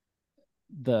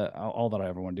 all that I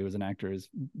ever want to do as an actor is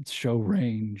show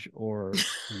range, or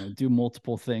do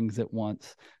multiple things at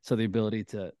once. So the ability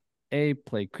to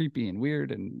play creepy and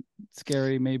weird and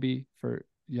scary, maybe for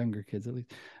younger kids at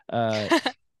least,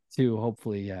 to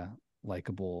hopefully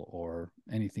likable or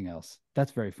anything else.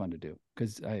 That's very fun to do,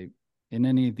 because in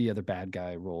any of the other bad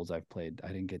guy roles I've played, I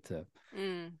didn't get to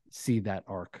see that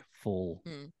arc full.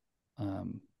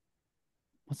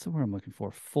 What's the word I'm looking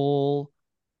for? Full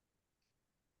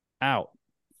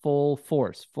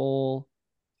force, full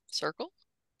circle.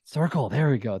 There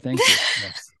we go. Thank you.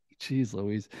 Yes. Jeez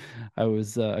Louise.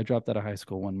 I dropped out of high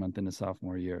school 1 month into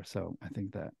sophomore year, so I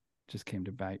think that just came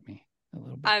to bite me a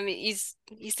little bit. I mean,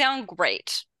 you sound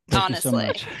great. Thank honestly. you so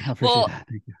much. I appreciate that.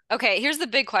 Thank you. Okay, here's the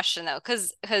big question though,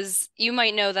 because you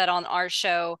might know that on our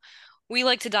show, we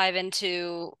like to dive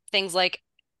into things like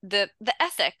the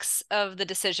ethics of the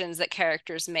decisions that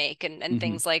characters make and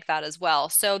things like that as well.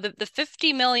 So the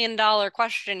 $50 million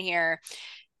question here,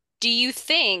 do you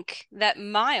think that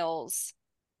Miles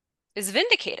is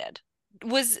vindicated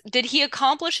did he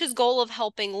accomplish his goal of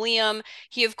helping Liam?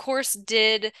 He, of course,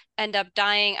 did end up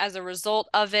dying as a result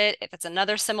of it. That's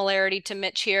another similarity to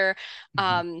Mitch here.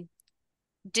 Mhm.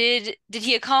 Did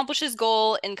he accomplish his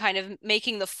goal in kind of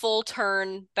making the full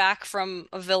turn back from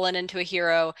a villain into a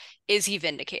hero? Is he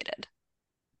vindicated?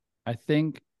 I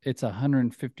think it's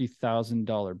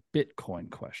 $150,000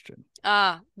 Bitcoin question.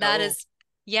 That Oh, is,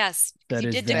 yes, because That you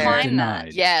is did then fair. decline that.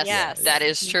 denied. Yes, Yeah, that Yes. yeah,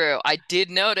 is true. I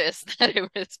did notice that it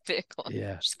was Bitcoin.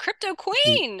 yeah. She's crypto The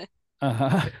queen.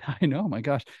 I know, my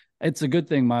gosh. It's a good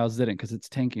thing Miles didn't because it's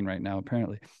tanking right now,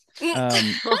 apparently.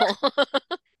 Um,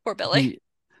 Poor Billy.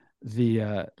 the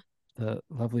the the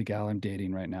lovely gal I'm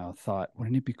dating right now thought,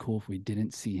 wouldn't it be cool if we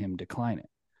didn't see him decline it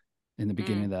in the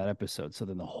beginning Mm. of that episode? So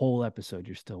then the whole episode,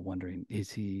 you're still wondering,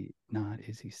 is he not?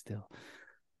 Is he still?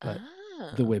 But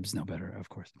the Ah. Wibs know better, of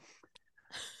course.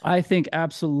 I think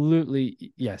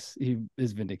absolutely yes, he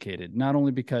is vindicated. Not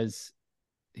only because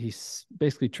he's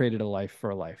basically traded a life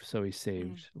for a life. So he Mm.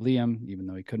 saved Liam, even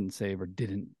though he couldn't save or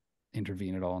didn't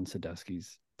intervene at all in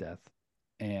Sadusky's death.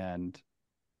 And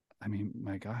I mean,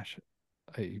 my gosh,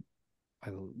 I,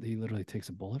 he literally takes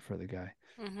a bullet for the guy.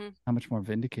 Hmm. How much more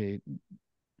vindicated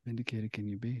can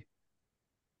you be?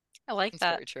 I like That's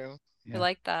that. very true. I Yeah.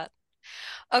 like that.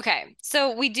 Okay,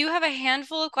 so we do have a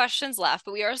handful of questions left,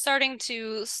 but we are starting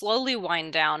to slowly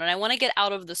wind down, and I want to get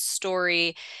out of the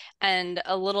story and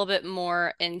a little bit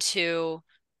more into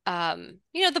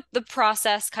the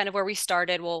process kind of where we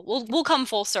started. We'll come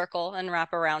full circle and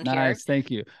wrap around here. Nice.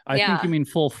 Thank you. I think you Yeah, mean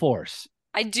fuan force.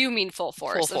 I do mean full Full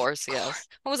force. Of force, course. yes.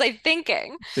 What was I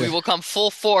thinking? We Yeah. will come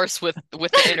full force with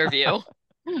the interview.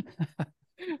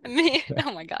 I mean,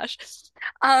 oh my gosh.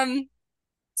 Um,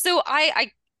 so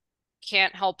I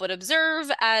can't help but observe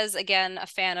as again a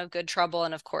fan of Good Trouble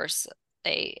and of course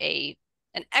a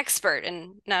an expert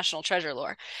in National Treasure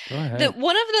lore. Go That ahead.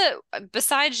 one of the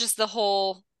besides just the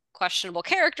whole questionable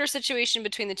character situation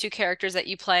between the two characters that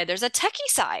you play, there's a techie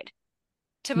side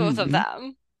to both of Mm-hmm.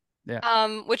 them. Yeah.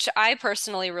 Which I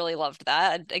personally really loved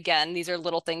that. Again, these are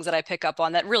little things that I pick up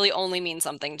on that really only mean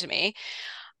something to me.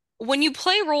 When you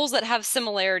play roles that have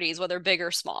similarities, whether big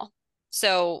or small,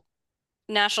 so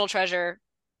National Treasure,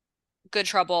 Good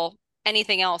Trouble,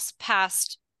 anything else,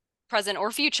 past, present,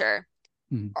 or future.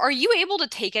 Mhm. Are you able to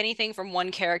take anything from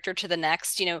one character to the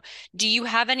next? Do you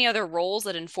have any other roles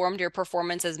that informed your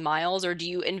performance as Miles, or do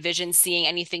you envision seeing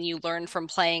anything you learned from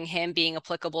playing him being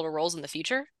applicable to roles in the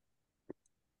future?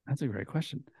 That's a great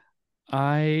question.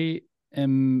 I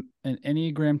am an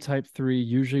Enneagram type 3,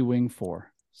 usually wing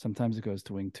 4. Sometimes it goes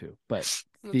to wing 2, but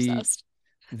I'm the obsessed.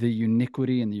 the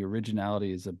uniquity and the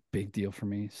originality is a big deal for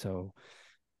me. So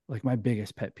like my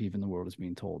biggest pet peeve in the world is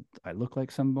being told I look like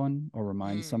someone or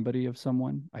remind Mm. somebody of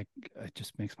someone. It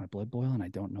just makes my blood boil and I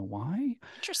don't know why.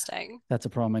 Interesting. That's a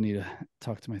problem I need to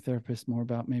talk to my therapist more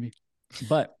about maybe.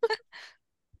 But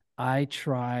I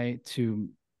try to,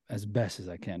 as best as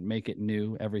I can, make it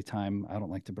new every time. I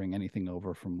don't like to bring anything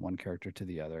over from one character to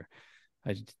the other.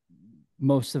 I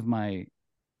Most of my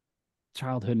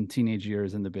childhood and teenage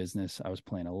years in the business, I was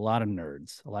playing a lot of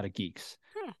nerds, a lot of geeks.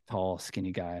 Hmm. Tall,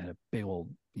 skinny guy, had a big old,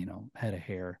 head of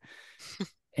hair,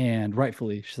 and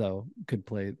rightfully so, could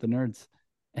play the nerds.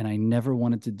 And I never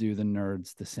wanted to do the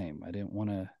nerds the same. I didn't want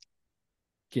to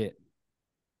get.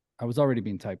 I was already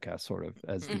being typecast sort of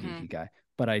as the Hmm. geeky guy,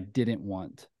 but I didn't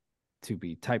want to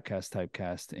be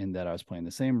typecast in that I was playing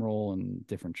the same role in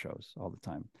different shows all the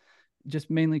time. Just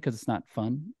mainly because it's not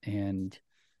fun. And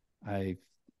I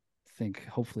think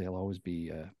hopefully I'll always be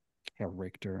a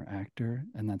character actor.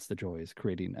 And that's the joy, is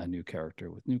creating a new character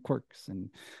with new quirks and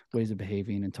ways of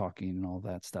behaving and talking and all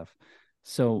that stuff.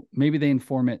 So maybe they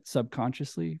inform it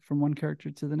subconsciously from one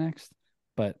character to the next,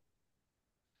 but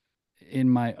in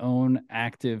my own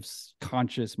active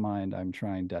conscious mind, I'm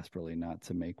trying desperately not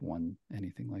to make one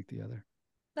anything like the other.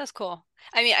 That's cool.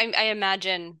 I mean, I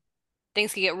imagine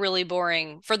things could get really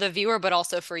boring for the viewer, but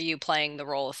also for you playing the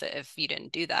role if you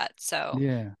didn't do that. So,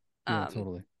 Yeah. Yeah, um,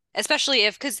 totally. especially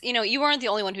if, because you weren't the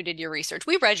only one who did your research.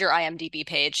 We read your IMDb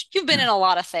page. You've been in a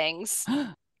lot of things.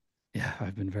 Yeah,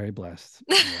 I've been very blessed.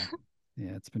 Yeah.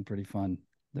 Yeah, it's been pretty fun.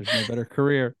 There's no better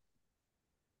career.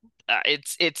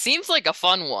 It seems like a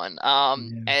fun one. Yeah.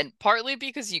 And partly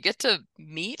because you get to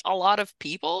meet a lot of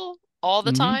people all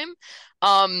the Mm-hmm.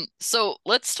 time. So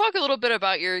let's talk a little bit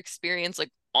about your experience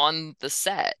like on the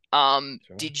set. Sure.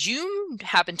 Did you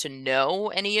happen to know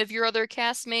any of your other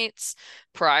castmates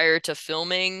prior to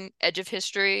filming Edge of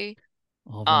History?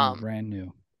 All of them were Um, brand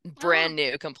new. Oh, brand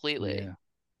new completely. Yeah.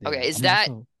 Okay, Yeah. is I'm that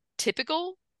also,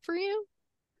 typical for you?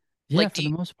 yeah, Like, for do the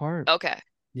you, most part. okay.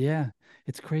 Yeah.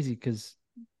 It's crazy because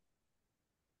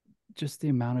just the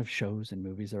amount of shows and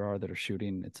movies there are that are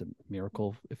shooting, it's a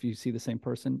miracle if you see the same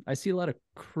person. I see a lot of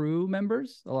crew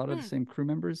members, a lot of the same crew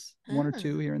members, one or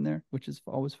two here and there, which is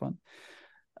always fun.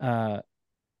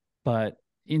 But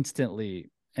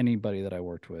instantly, anybody that I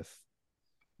worked with,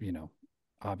 you know,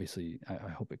 obviously, I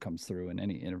hope it comes through in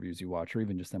any interviews you watch, or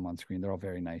even just them on screen. They're all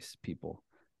very nice people,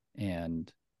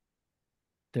 and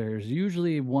there's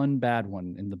usually one bad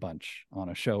one in the bunch on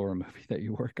a show or a movie that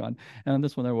you work on. And on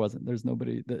this one, there wasn't. There's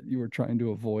nobody that you were trying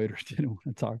to avoid or didn't want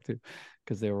to talk to,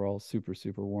 because they were all super,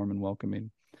 super warm and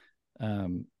welcoming.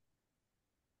 The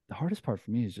hardest part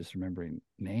for me is just remembering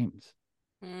names.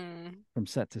 From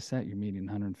set to set. You're meeting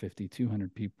 150,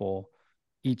 200 people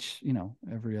each, you know,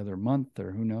 every other month,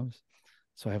 or who knows.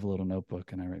 So I have a little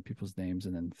notebook and I write people's names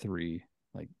and then 3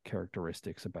 like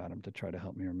characteristics about them to try to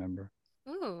help me remember.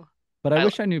 Ooh. But I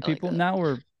wish I knew people. like now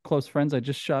we're close friends. I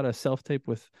just shot a self-tape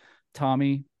with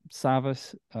Tommy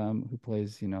Savas, who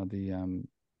plays, you know, the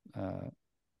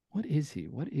what is he?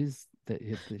 What is that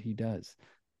he does?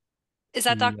 Is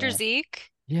that Dr. Zeke?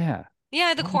 Yeah.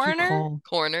 Yeah, the coroner.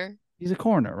 Coroner. He's a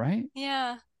coroner, right?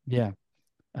 Yeah. Yeah.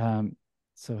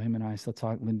 So him and I still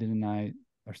talk. Lyndon and I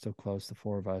are still close. The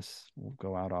 4 of us will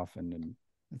go out often, and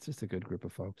it's just a good group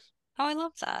of folks. Oh, I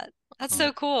love that. That's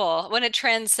so cool when it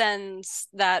transcends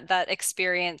that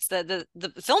experience, the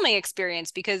filming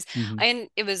experience, because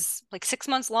it was like 6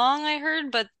 months long, I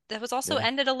heard, but that was also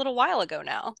ended a little while ago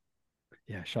now.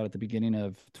 Yeah, shot at the beginning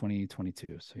of 2022.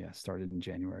 So yeah, started in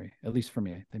January. At least for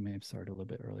me. They may have started a little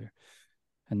bit earlier.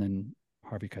 And then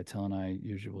Harvey Keitel and I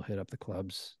usually will hit up the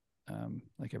clubs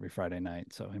like every Friday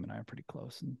night. So him and I are pretty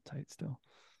close and tight still.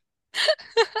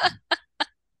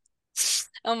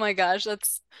 Oh my gosh,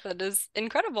 that is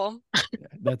incredible. Yeah,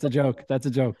 that's a joke. That's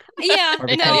a joke. Yeah,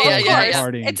 Harvey no, Keitel of is course.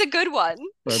 partying It's a good one.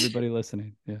 for everybody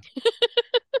listening. Yeah.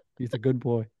 He's a good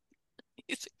boy.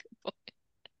 He's a good boy.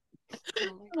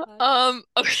 Oh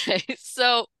my gosh. Okay,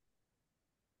 so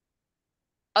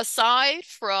aside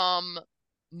from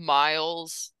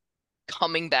Miles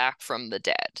coming back from the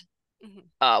dead,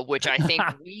 which I think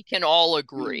we can all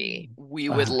agree we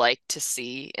would like to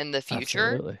see in the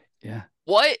future. Absolutely. Yeah.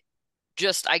 What,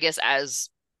 just I guess as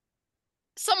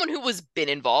someone who was been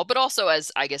involved, but also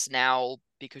as I guess now,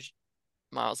 because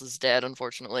Miles is dead,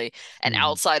 unfortunately, an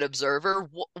outside observer,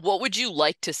 what would you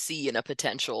like to see in a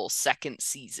potential second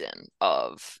season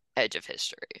of Edge of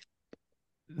History?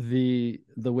 The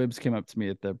Wibbs came up to me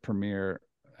at the premiere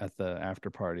at the after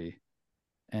party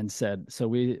and said, so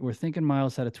we're thinking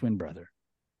Miles had a twin brother.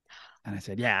 And I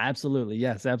said, yeah, absolutely.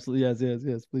 Yes, absolutely.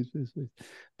 Yes. Please.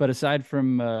 But aside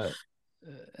from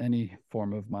any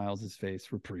form of Miles's face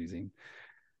reprising,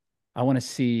 I want to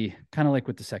see, kind of like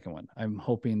with the second one, I'm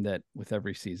hoping that with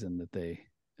every season that they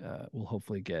will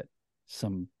hopefully get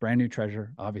some brand new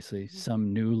treasure, obviously,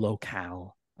 some new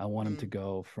locale. I want them to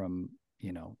go from,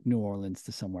 you know, New Orleans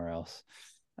to somewhere else.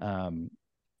 And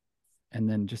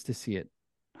then just to see it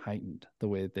heightened the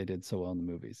way that they did so well in the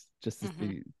movies, just as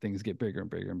the things get bigger and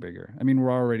bigger and bigger. I mean,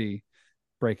 we're already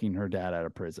breaking her dad out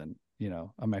of prison, you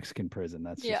know, a Mexican prison.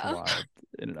 That's just wild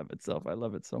in and of itself. I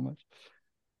love it so much.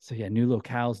 So yeah, new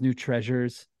locales, new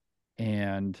treasures.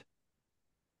 And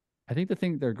I think the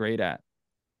thing they're great at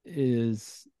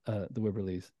is the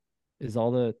Wibberleys is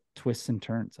all the twists and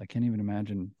turns. I can't even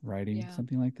imagine writing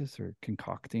something like this or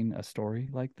concocting a story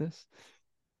like this.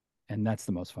 And that's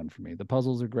the most fun for me. The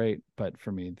puzzles are great, but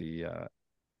for me, the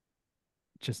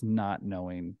just not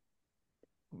knowing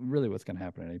really what's going to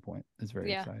happen at any point is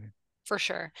very exciting. For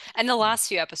sure. And the last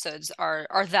few episodes are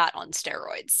that on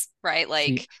steroids, right? Like,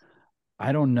 see,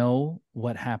 I don't know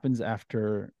what happens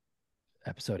after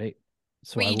episode 8.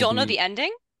 So wait, you don't know the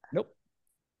ending? Nope.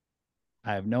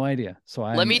 I have no idea. So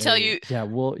let me tell you. Yeah,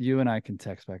 you and I can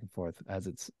text back and forth as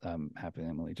it's happening,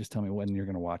 Emily. Just tell me when you're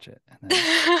going to watch it, and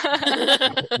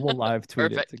then we'll live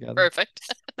tweet it together. Perfect.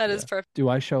 That is perfect. Do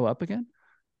I show up again?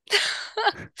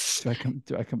 Do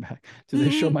I come back? Do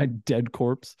they show my dead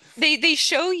corpse? They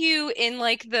show you in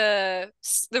like the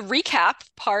recap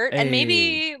part, and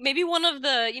maybe one of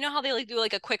the, you know how they like do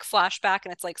like a quick flashback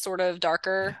and it's like sort of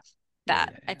darker.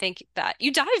 I think that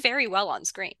you die very well on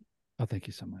screen. Oh, thank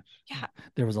you so much. Yeah.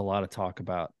 There was a lot of talk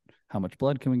about how much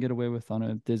blood can we get away with on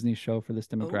a Disney show for this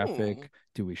demographic?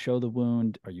 Do we show the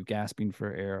wound? Are you gasping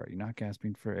for air? Are you not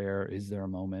gasping for air? Is there a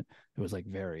moment? It was like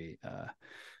very,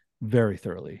 very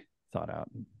thoroughly thought out.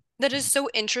 That is so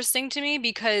interesting to me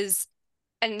because,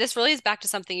 and this really is back to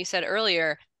something you said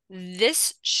earlier,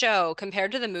 this show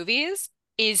compared to the movies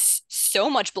is so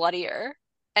much bloodier.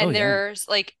 And there's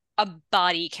like a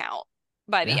body count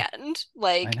by the end.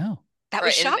 Like, I know. That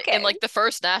was shocking. And like the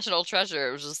first National Treasure,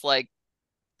 it was just like,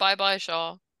 bye-bye,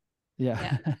 Shaw.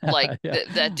 Yeah. Like Yeah.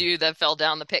 that dude that fell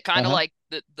down the pit, kind of Uh-huh. like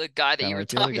the guy that Kinda you were like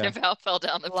the other talking guy. about fell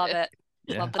down the Love pit. it.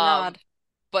 Yeah. Love the Um, nod.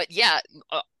 but yeah,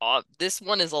 this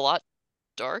one is a lot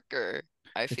darker,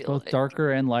 I It's feel both like.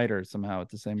 darker and lighter somehow at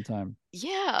the same time.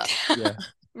 Yeah. Yeah.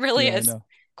 Really Yeah, I is. know.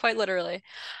 Quite literally.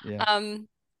 Yeah.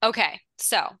 Okay,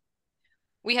 so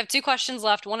we have two questions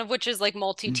left, one of which is like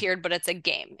multi-tiered, but it's a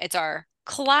game. It's our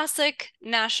classic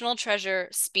National Treasure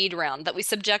speed round that we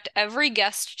subject every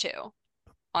guest to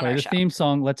on Play our the show. theme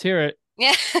song. Let's hear it.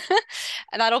 Yeah.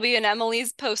 And that'll be in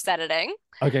Emily's post editing.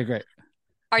 Okay, great.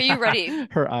 Are you ready?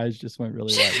 Her eyes just went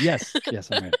really wide. Yes. Yes,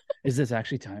 I'm ready. Is this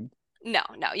actually timed? No,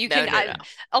 you No, can. no, no.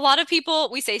 A lot of people,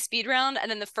 we say speed round, and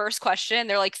then the first question,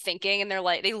 they're like thinking, and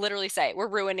they literally say, "We're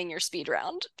ruining your speed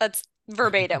round." That's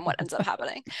verbatim what ends up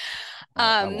happening. All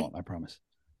right, I won't, I promise.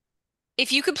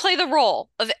 If you could play the role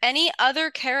of any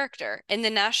other character in the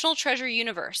National Treasure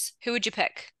universe, who would you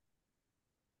pick?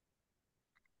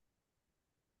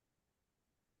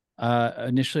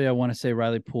 Initially, I want to say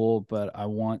Riley Poole, but I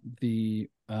want the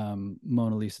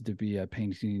Mona Lisa to be a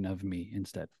painting of me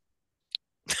instead.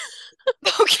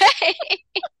 Okay.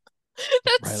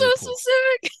 That's Riley so Poole.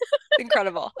 specific.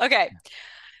 Incredible. Okay.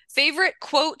 Favorite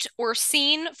quote or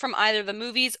scene from either the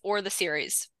movies or the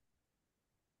series?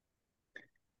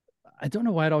 I don't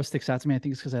know why it always sticks out to me. I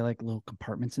think it's because I like little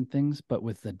compartments and things, but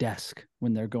with the desk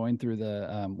when they're going through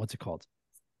the what's it called?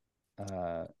 I don't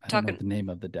know Talking the name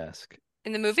of the desk.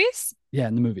 in the movies? Yeah,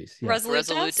 in the movies. Yeah.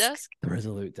 Resolute desk? The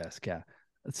Resolute desk. Yeah.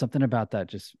 It's something about that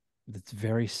just that's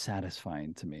very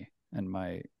satisfying to me and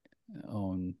my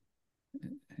own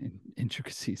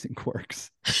intricacies and quirks.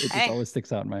 It just Hey. always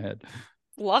sticks out in my head.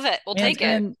 Love it. We'll take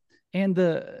it. And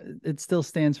it still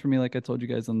stands for me, like I told you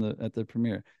guys at the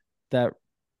premiere. That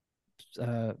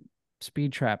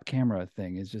speed trap camera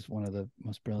thing is just one of the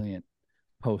most brilliant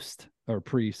post or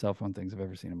pre cell phone things I've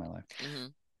ever seen in my life. Mm-hmm.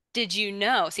 Did you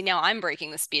know? See, now I'm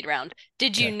breaking the speed round.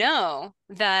 Did you Okay. know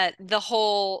that the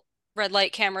whole red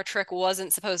light camera trick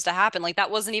wasn't supposed to happen? Like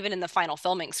that wasn't even in the final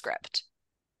filming script.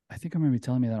 I think I'm gonna be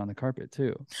telling me that on the carpet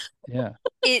too. Yeah.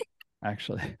 It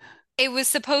Actually. it was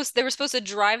supposed they were supposed to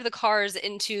drive the cars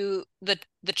into the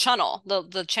channel,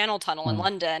 the channel tunnel in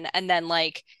London, and then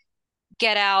like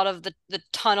get out of the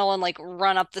tunnel and like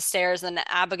run up the stairs, and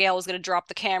Abigail was going to drop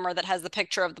the camera that has the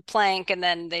picture of the plank, and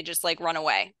then they just like run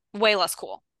away. Way less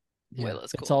cool. Yeah. Way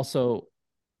less It's cool. also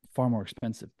far more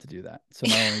expensive to do that. So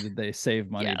not only did they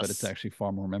save money, but it's Yes. actually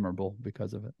far more memorable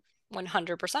because of it.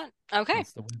 100%. Okay.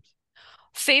 That's the whims.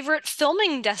 Favorite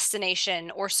filming destination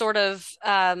or sort of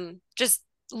just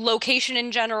location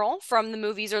in general from the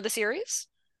movies or the series?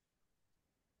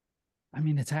 I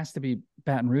mean, it has to be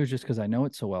Baton Rouge just because I know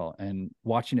it so well. And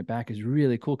watching it back is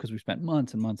really cool because we spent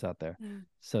months and months out there. Mm.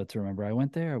 So to remember, I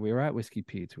went there, we were at Whiskey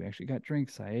Pete's, we actually got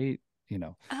drinks, I ate, you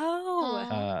know.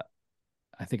 Oh.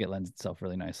 I think it lends itself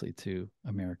really nicely to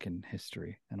American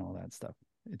history and all that stuff.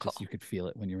 It Cool. just, you could feel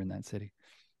it when you're in that city.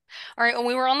 All right, when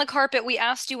we were on the carpet, we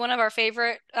asked you one of our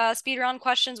favorite speed round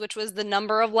questions, which was the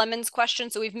number of lemons question.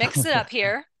 So we've mixed it up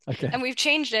here. Okay. And we've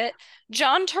changed it.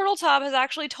 John Turteltaub has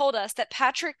actually told us that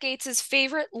Patrick Gates's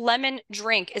favorite lemon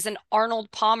drink is an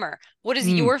Arnold Palmer. What is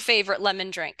your favorite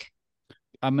lemon drink?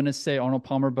 I'm going to say Arnold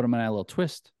Palmer, but I'm going to add a little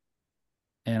twist.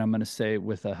 And I'm going to say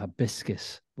with a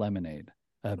hibiscus lemonade,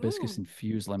 a hibiscus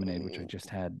infused lemonade, which I just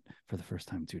had for the first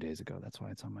time 2 days ago. That's why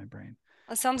it's on my brain.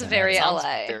 That sounds Yeah, very that Sounds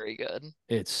LA. very good.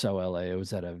 It's so LA. It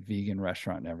was at a vegan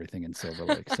restaurant and everything in Silver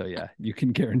Lake. So yeah, you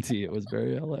can guarantee it was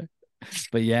very LA.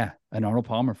 But yeah, an Arnold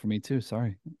Palmer for me too.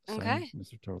 Sorry, Okay.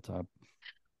 Mr. Turteltaub.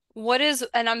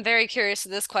 And I'm very curious to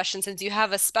this question since you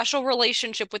have a special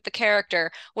relationship with the character.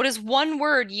 What is one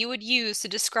word you would use to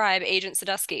describe Agent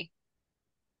Sadusky?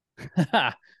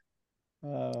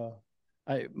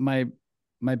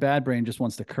 My bad brain just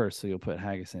wants to curse, so you'll put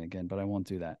haggis in again, but I won't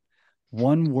do that.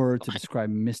 One word to describe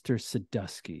Mr.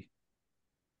 Sadusky.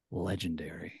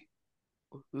 Legendary.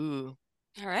 Ooh.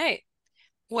 All right.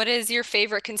 What is your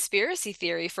favorite conspiracy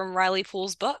theory from Riley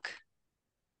Poole's book?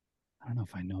 I don't know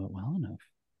if I know it well enough.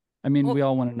 I mean, we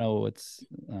all want to know what's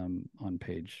on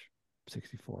page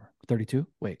 64. 32?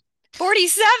 Wait.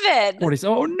 47. 40.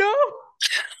 Oh, no.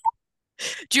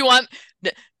 Do you want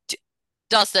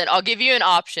Dustin, I'll give you an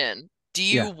option. Do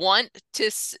you want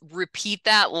to repeat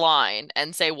that line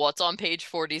and say what's on page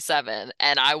 47,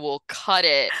 and I will cut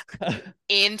it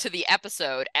into the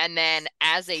episode, and then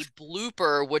as a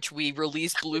blooper, which we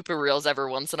release blooper reels every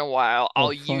once in a while,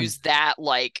 I'll use that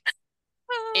like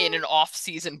in an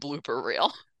off-season blooper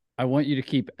reel. I want you to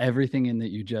keep everything in that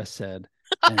you just said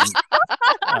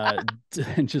and,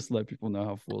 and just let people know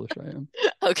how foolish I am.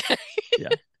 Okay. Yeah.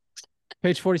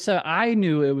 Page 47. I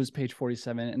knew it was page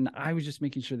 47, and I was just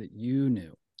making sure that you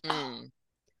knew. Mm.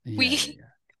 Yeah, We yeah, yeah.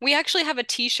 we actually have a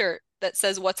t-shirt that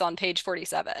says what's on page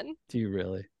 47. Do you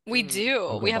really? We Mm. do.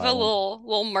 I'll We go have buy a one.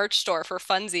 little merch store for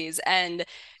funsies, and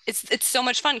it's so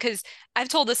much fun because I've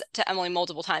told this to Emily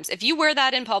multiple times. If you wear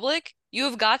that in public, you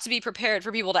have got to be prepared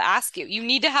for people to ask you. You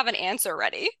need to have an answer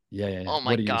ready. Yeah, yeah, yeah. Oh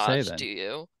my What do you say gosh, do then?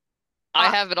 you? I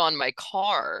Ah, have it on my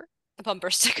car. a bumper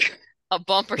sticker. A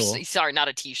bumper, Cool. sorry, not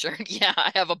a t-shirt. Yeah,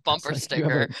 I have a I was bumper like, you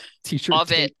have sticker a t-shirt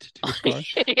of it. taped to your car?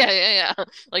 Yeah, yeah, yeah.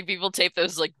 Like people tape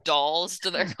those like dolls to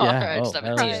their car. Yeah. I just Oh, have a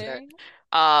hell yeah. t-shirt.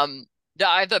 Crying. Um, no,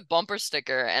 I have the bumper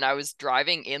sticker and I was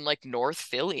driving in like North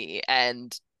Philly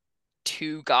and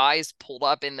two guys pulled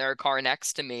up in their car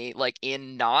next to me, like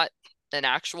in not an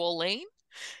actual lane,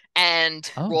 and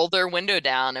Oh, rolled their window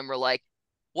down and were like,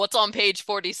 "What's on page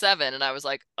 47?" And I was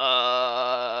like,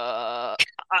 I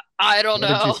don't what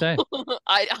did you know. say?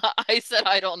 I said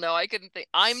I don't know. I couldn't think.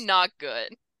 I'm not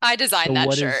good. I So designed that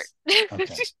what shirt. is okay?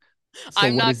 So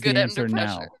I'm what not is good the under answer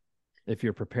pressure. now? If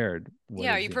you're prepared, what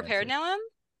Yeah, are is you the prepared answer? now, Em?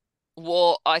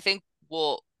 Well, I think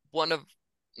one of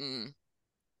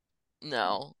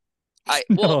no.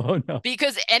 No, no.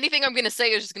 Because anything I'm gonna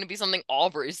say is just gonna be something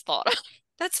Aubrey's thought of.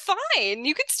 That's fine.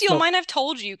 You can steal So mine. I've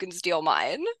told you you can steal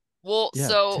mine. Well, yeah,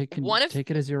 so one of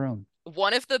take it as your own.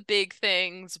 one of the big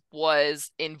things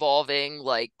was involving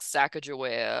like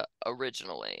Sacagawea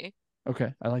originally,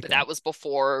 Okay, I like but that. that was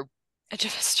before Edge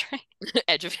of history.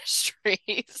 Edge of History.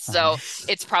 Uh-huh. So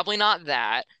it's probably not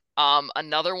that.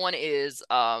 Another one is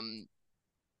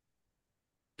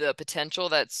the potential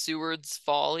that Seward's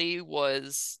Folly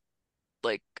was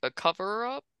like a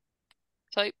cover-up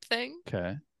type thing.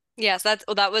 Okay. Yes,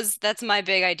 that's my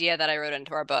big idea that I wrote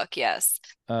into our book. Yes.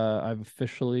 I've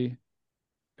officially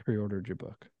pre-ordered your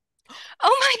book.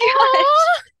 Oh my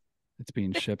gosh. It's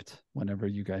being shipped whenever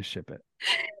you guys ship it.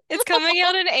 It's coming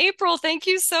out in April. Thank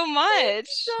you so much.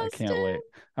 I can't Justin. wait.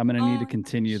 I'm gonna Oh need to my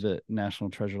continue gosh. the National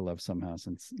Treasure love somehow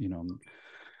since, I'm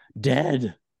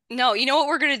dead. No, you know what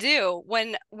we're gonna do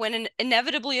when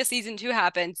inevitably a season 2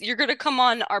 happens, you're gonna come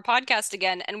on our podcast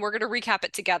again and we're gonna recap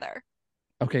it together.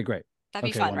 Okay, great. That'd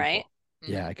be Okay, fun, right?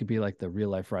 wonderful. Yeah, I could be like the real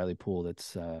life Riley Poole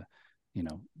that's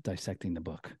dissecting the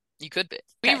book. You could be.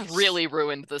 Okay. We really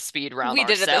ruined the speed round We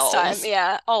did it this time. ourselves.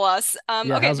 Yeah, all us.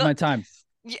 Yeah, Okay, how's my time?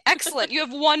 excellent. You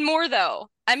have one more though.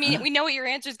 I mean, we know what your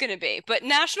answer is gonna be, but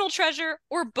National Treasure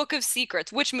or Book of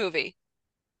Secrets, which movie?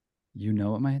 You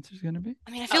know what my answer is gonna be?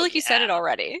 I mean, I feel Oh like you said it yeah.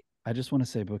 already. I just want to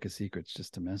say Book of Secrets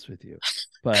just to mess with you.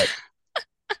 But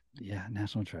yeah,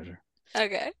 National Treasure.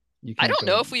 Okay. You I can't don't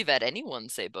know go. if we've had anyone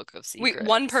say Book of Wait, Secrets.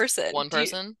 one person. One Do you,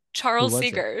 person? Who Charles was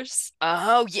it? Seegers.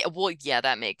 Oh yeah, well yeah,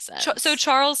 that makes sense. So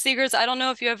Charles Seegers, I don't know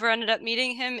if you ever ended up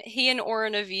meeting him. He and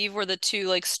Oren Aviv were the two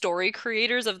like story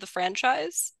creators of the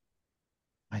franchise.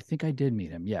 I think I did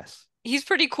meet him. Yes. He's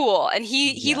pretty cool, and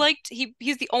Yeah.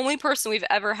 he's the only person we've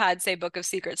ever had say Book of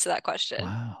Secrets to that question.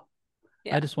 Wow.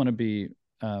 Yeah. I just want to be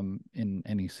in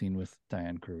any scene with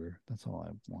Diane Kruger. That's all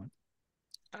I want.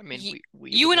 I mean, Y-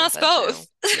 we you would and want us that too.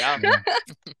 both. Yeah.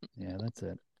 Yeah. Yeah, that's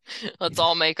it. Let's Yeah.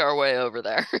 all make our way over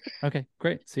there. Okay,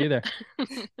 great. See you there.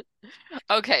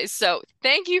 Okay, so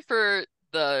thank you for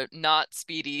the not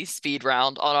speedy speed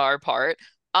round on our part.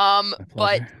 My But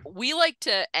pleasure. we like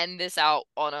to end this out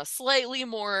on a slightly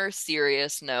more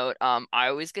serious note. I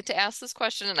always get to ask this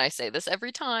question, and I say this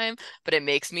every time, but it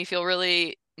makes me feel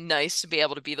really nice to be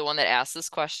able to be the one that asks this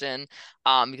question,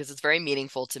 because it's very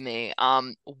meaningful to me.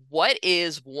 What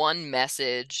is one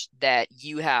message that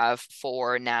you have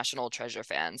for National Treasure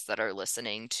fans that are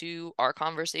listening to our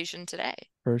conversation today?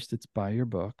 First, it's buy your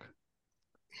book.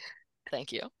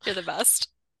 Thank you. You're the best.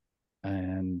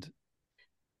 And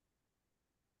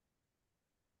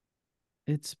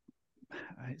it's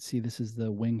I see this is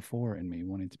the wing four in me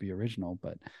wanting to be original,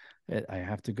 but I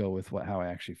have to go with how I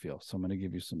actually feel. So I'm going to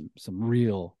give you some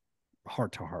real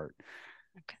heart to heart.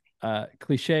 Okay.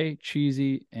 Cliche,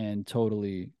 cheesy, and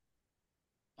totally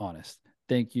honest.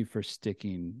 Thank you for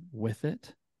sticking with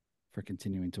it, for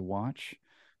continuing to watch.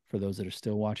 For those that are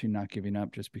still watching, not giving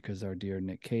up just because our dear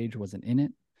Nick Cage wasn't in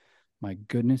it. My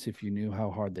goodness, if you knew how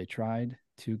hard they tried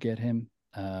to get him,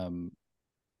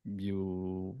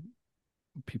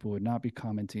 people would not be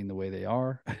commenting the way they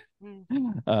are,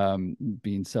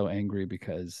 being so angry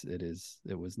because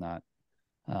it was not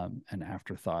an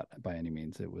afterthought by any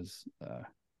means. It was a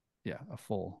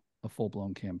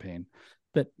full-blown campaign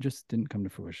that just didn't come to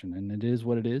fruition, and it is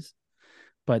what it is.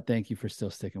 But thank you for still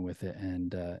sticking with it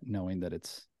and knowing that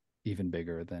it's even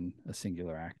bigger than a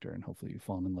singular actor, and hopefully you've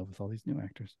fallen in love with all these new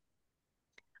actors.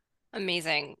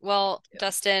 Amazing. Well,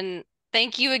 Dustin,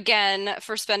 thank you again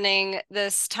for spending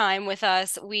this time with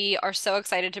us. We are so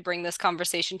excited to bring this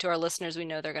conversation to our listeners. We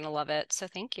know they're going to love it. So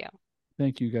thank you.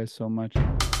 Thank you guys so much.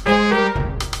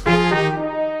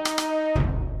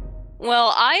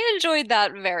 Well, I enjoyed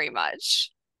that very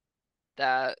much.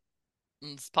 That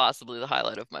is possibly the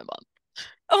highlight of my month.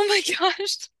 Oh my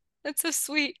gosh. That's so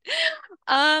sweet.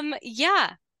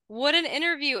 Yeah. What an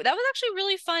interview. That was actually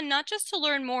really fun, not just to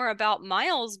learn more about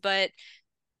Miles, but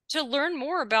to learn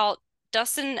more about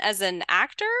Dustin as an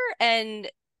actor and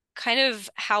kind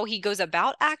of how he goes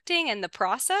about acting and the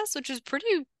process, which is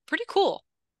pretty cool.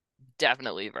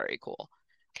 Definitely very cool.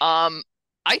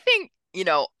 I think,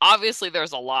 obviously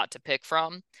there's a lot to pick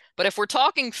from, but if we're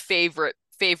talking favorite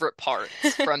parts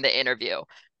from the interview,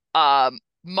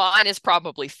 mine is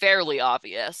probably fairly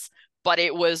obvious, but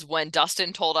it was when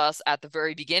Dustin told us at the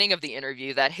very beginning of the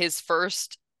interview that his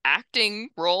first acting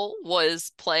role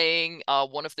was playing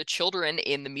one of the children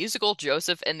in the musical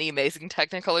Joseph and the Amazing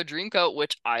Technicolor Dreamcoat,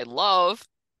 which I love.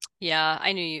 Yeah,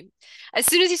 I knew you. As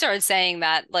soon as he started saying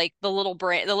that, like the little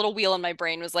wheel in my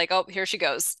brain was like, "Oh, here she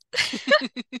goes."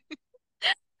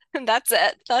 That's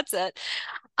it. That's it.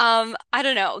 I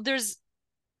don't know. There's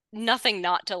nothing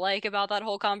not to like about that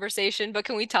whole conversation, but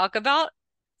can we talk about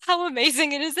how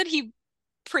amazing it is that he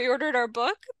pre-ordered our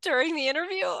book during the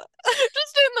interview?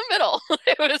 Just in the middle.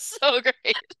 It was so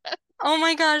great. Oh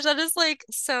my gosh, that is like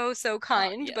so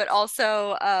kind, Yes. but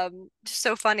also just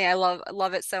so funny. I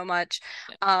love it so much.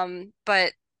 Yeah.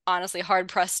 But honestly hard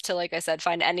pressed to, like I said,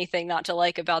 find anything not to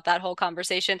like about that whole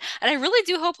conversation. And I really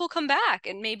do hope he'll come back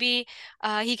and maybe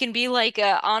he can be like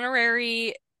a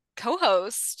honorary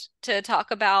co-host to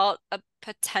talk about a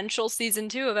potential season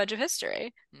 2 of Edge of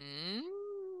History. Mm,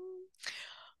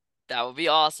 that would be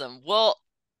awesome. Well,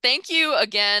 thank you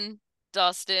again,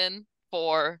 Dustin,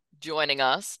 for joining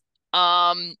us.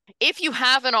 If you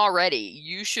haven't already,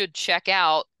 you should check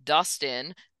out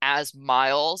Dustin as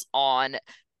Miles on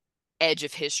Edge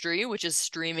of History, which is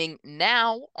streaming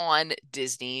now on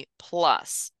Disney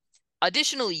Plus.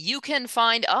 Additionally, you can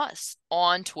find us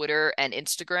on Twitter and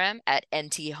Instagram at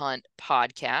NT Hunt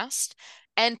Podcast.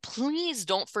 And please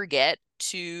don't forget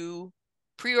to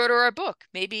pre-order our book.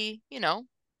 Maybe,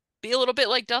 be a little bit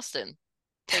like Dustin.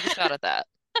 Take a shot at that.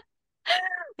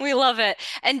 We love it.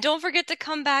 And don't forget to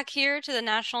come back here to the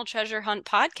National Treasure Hunt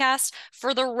podcast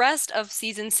for the rest of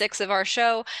season 6 of our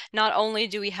show. Not only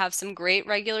do we have some great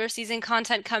regular season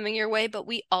content coming your way, but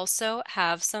we also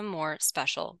have some more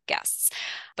special guests.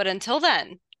 But until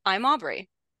then, I'm Aubrey.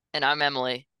 And I'm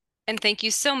Emily. And thank you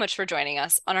so much for joining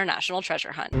us on our National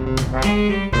Treasure Hunt.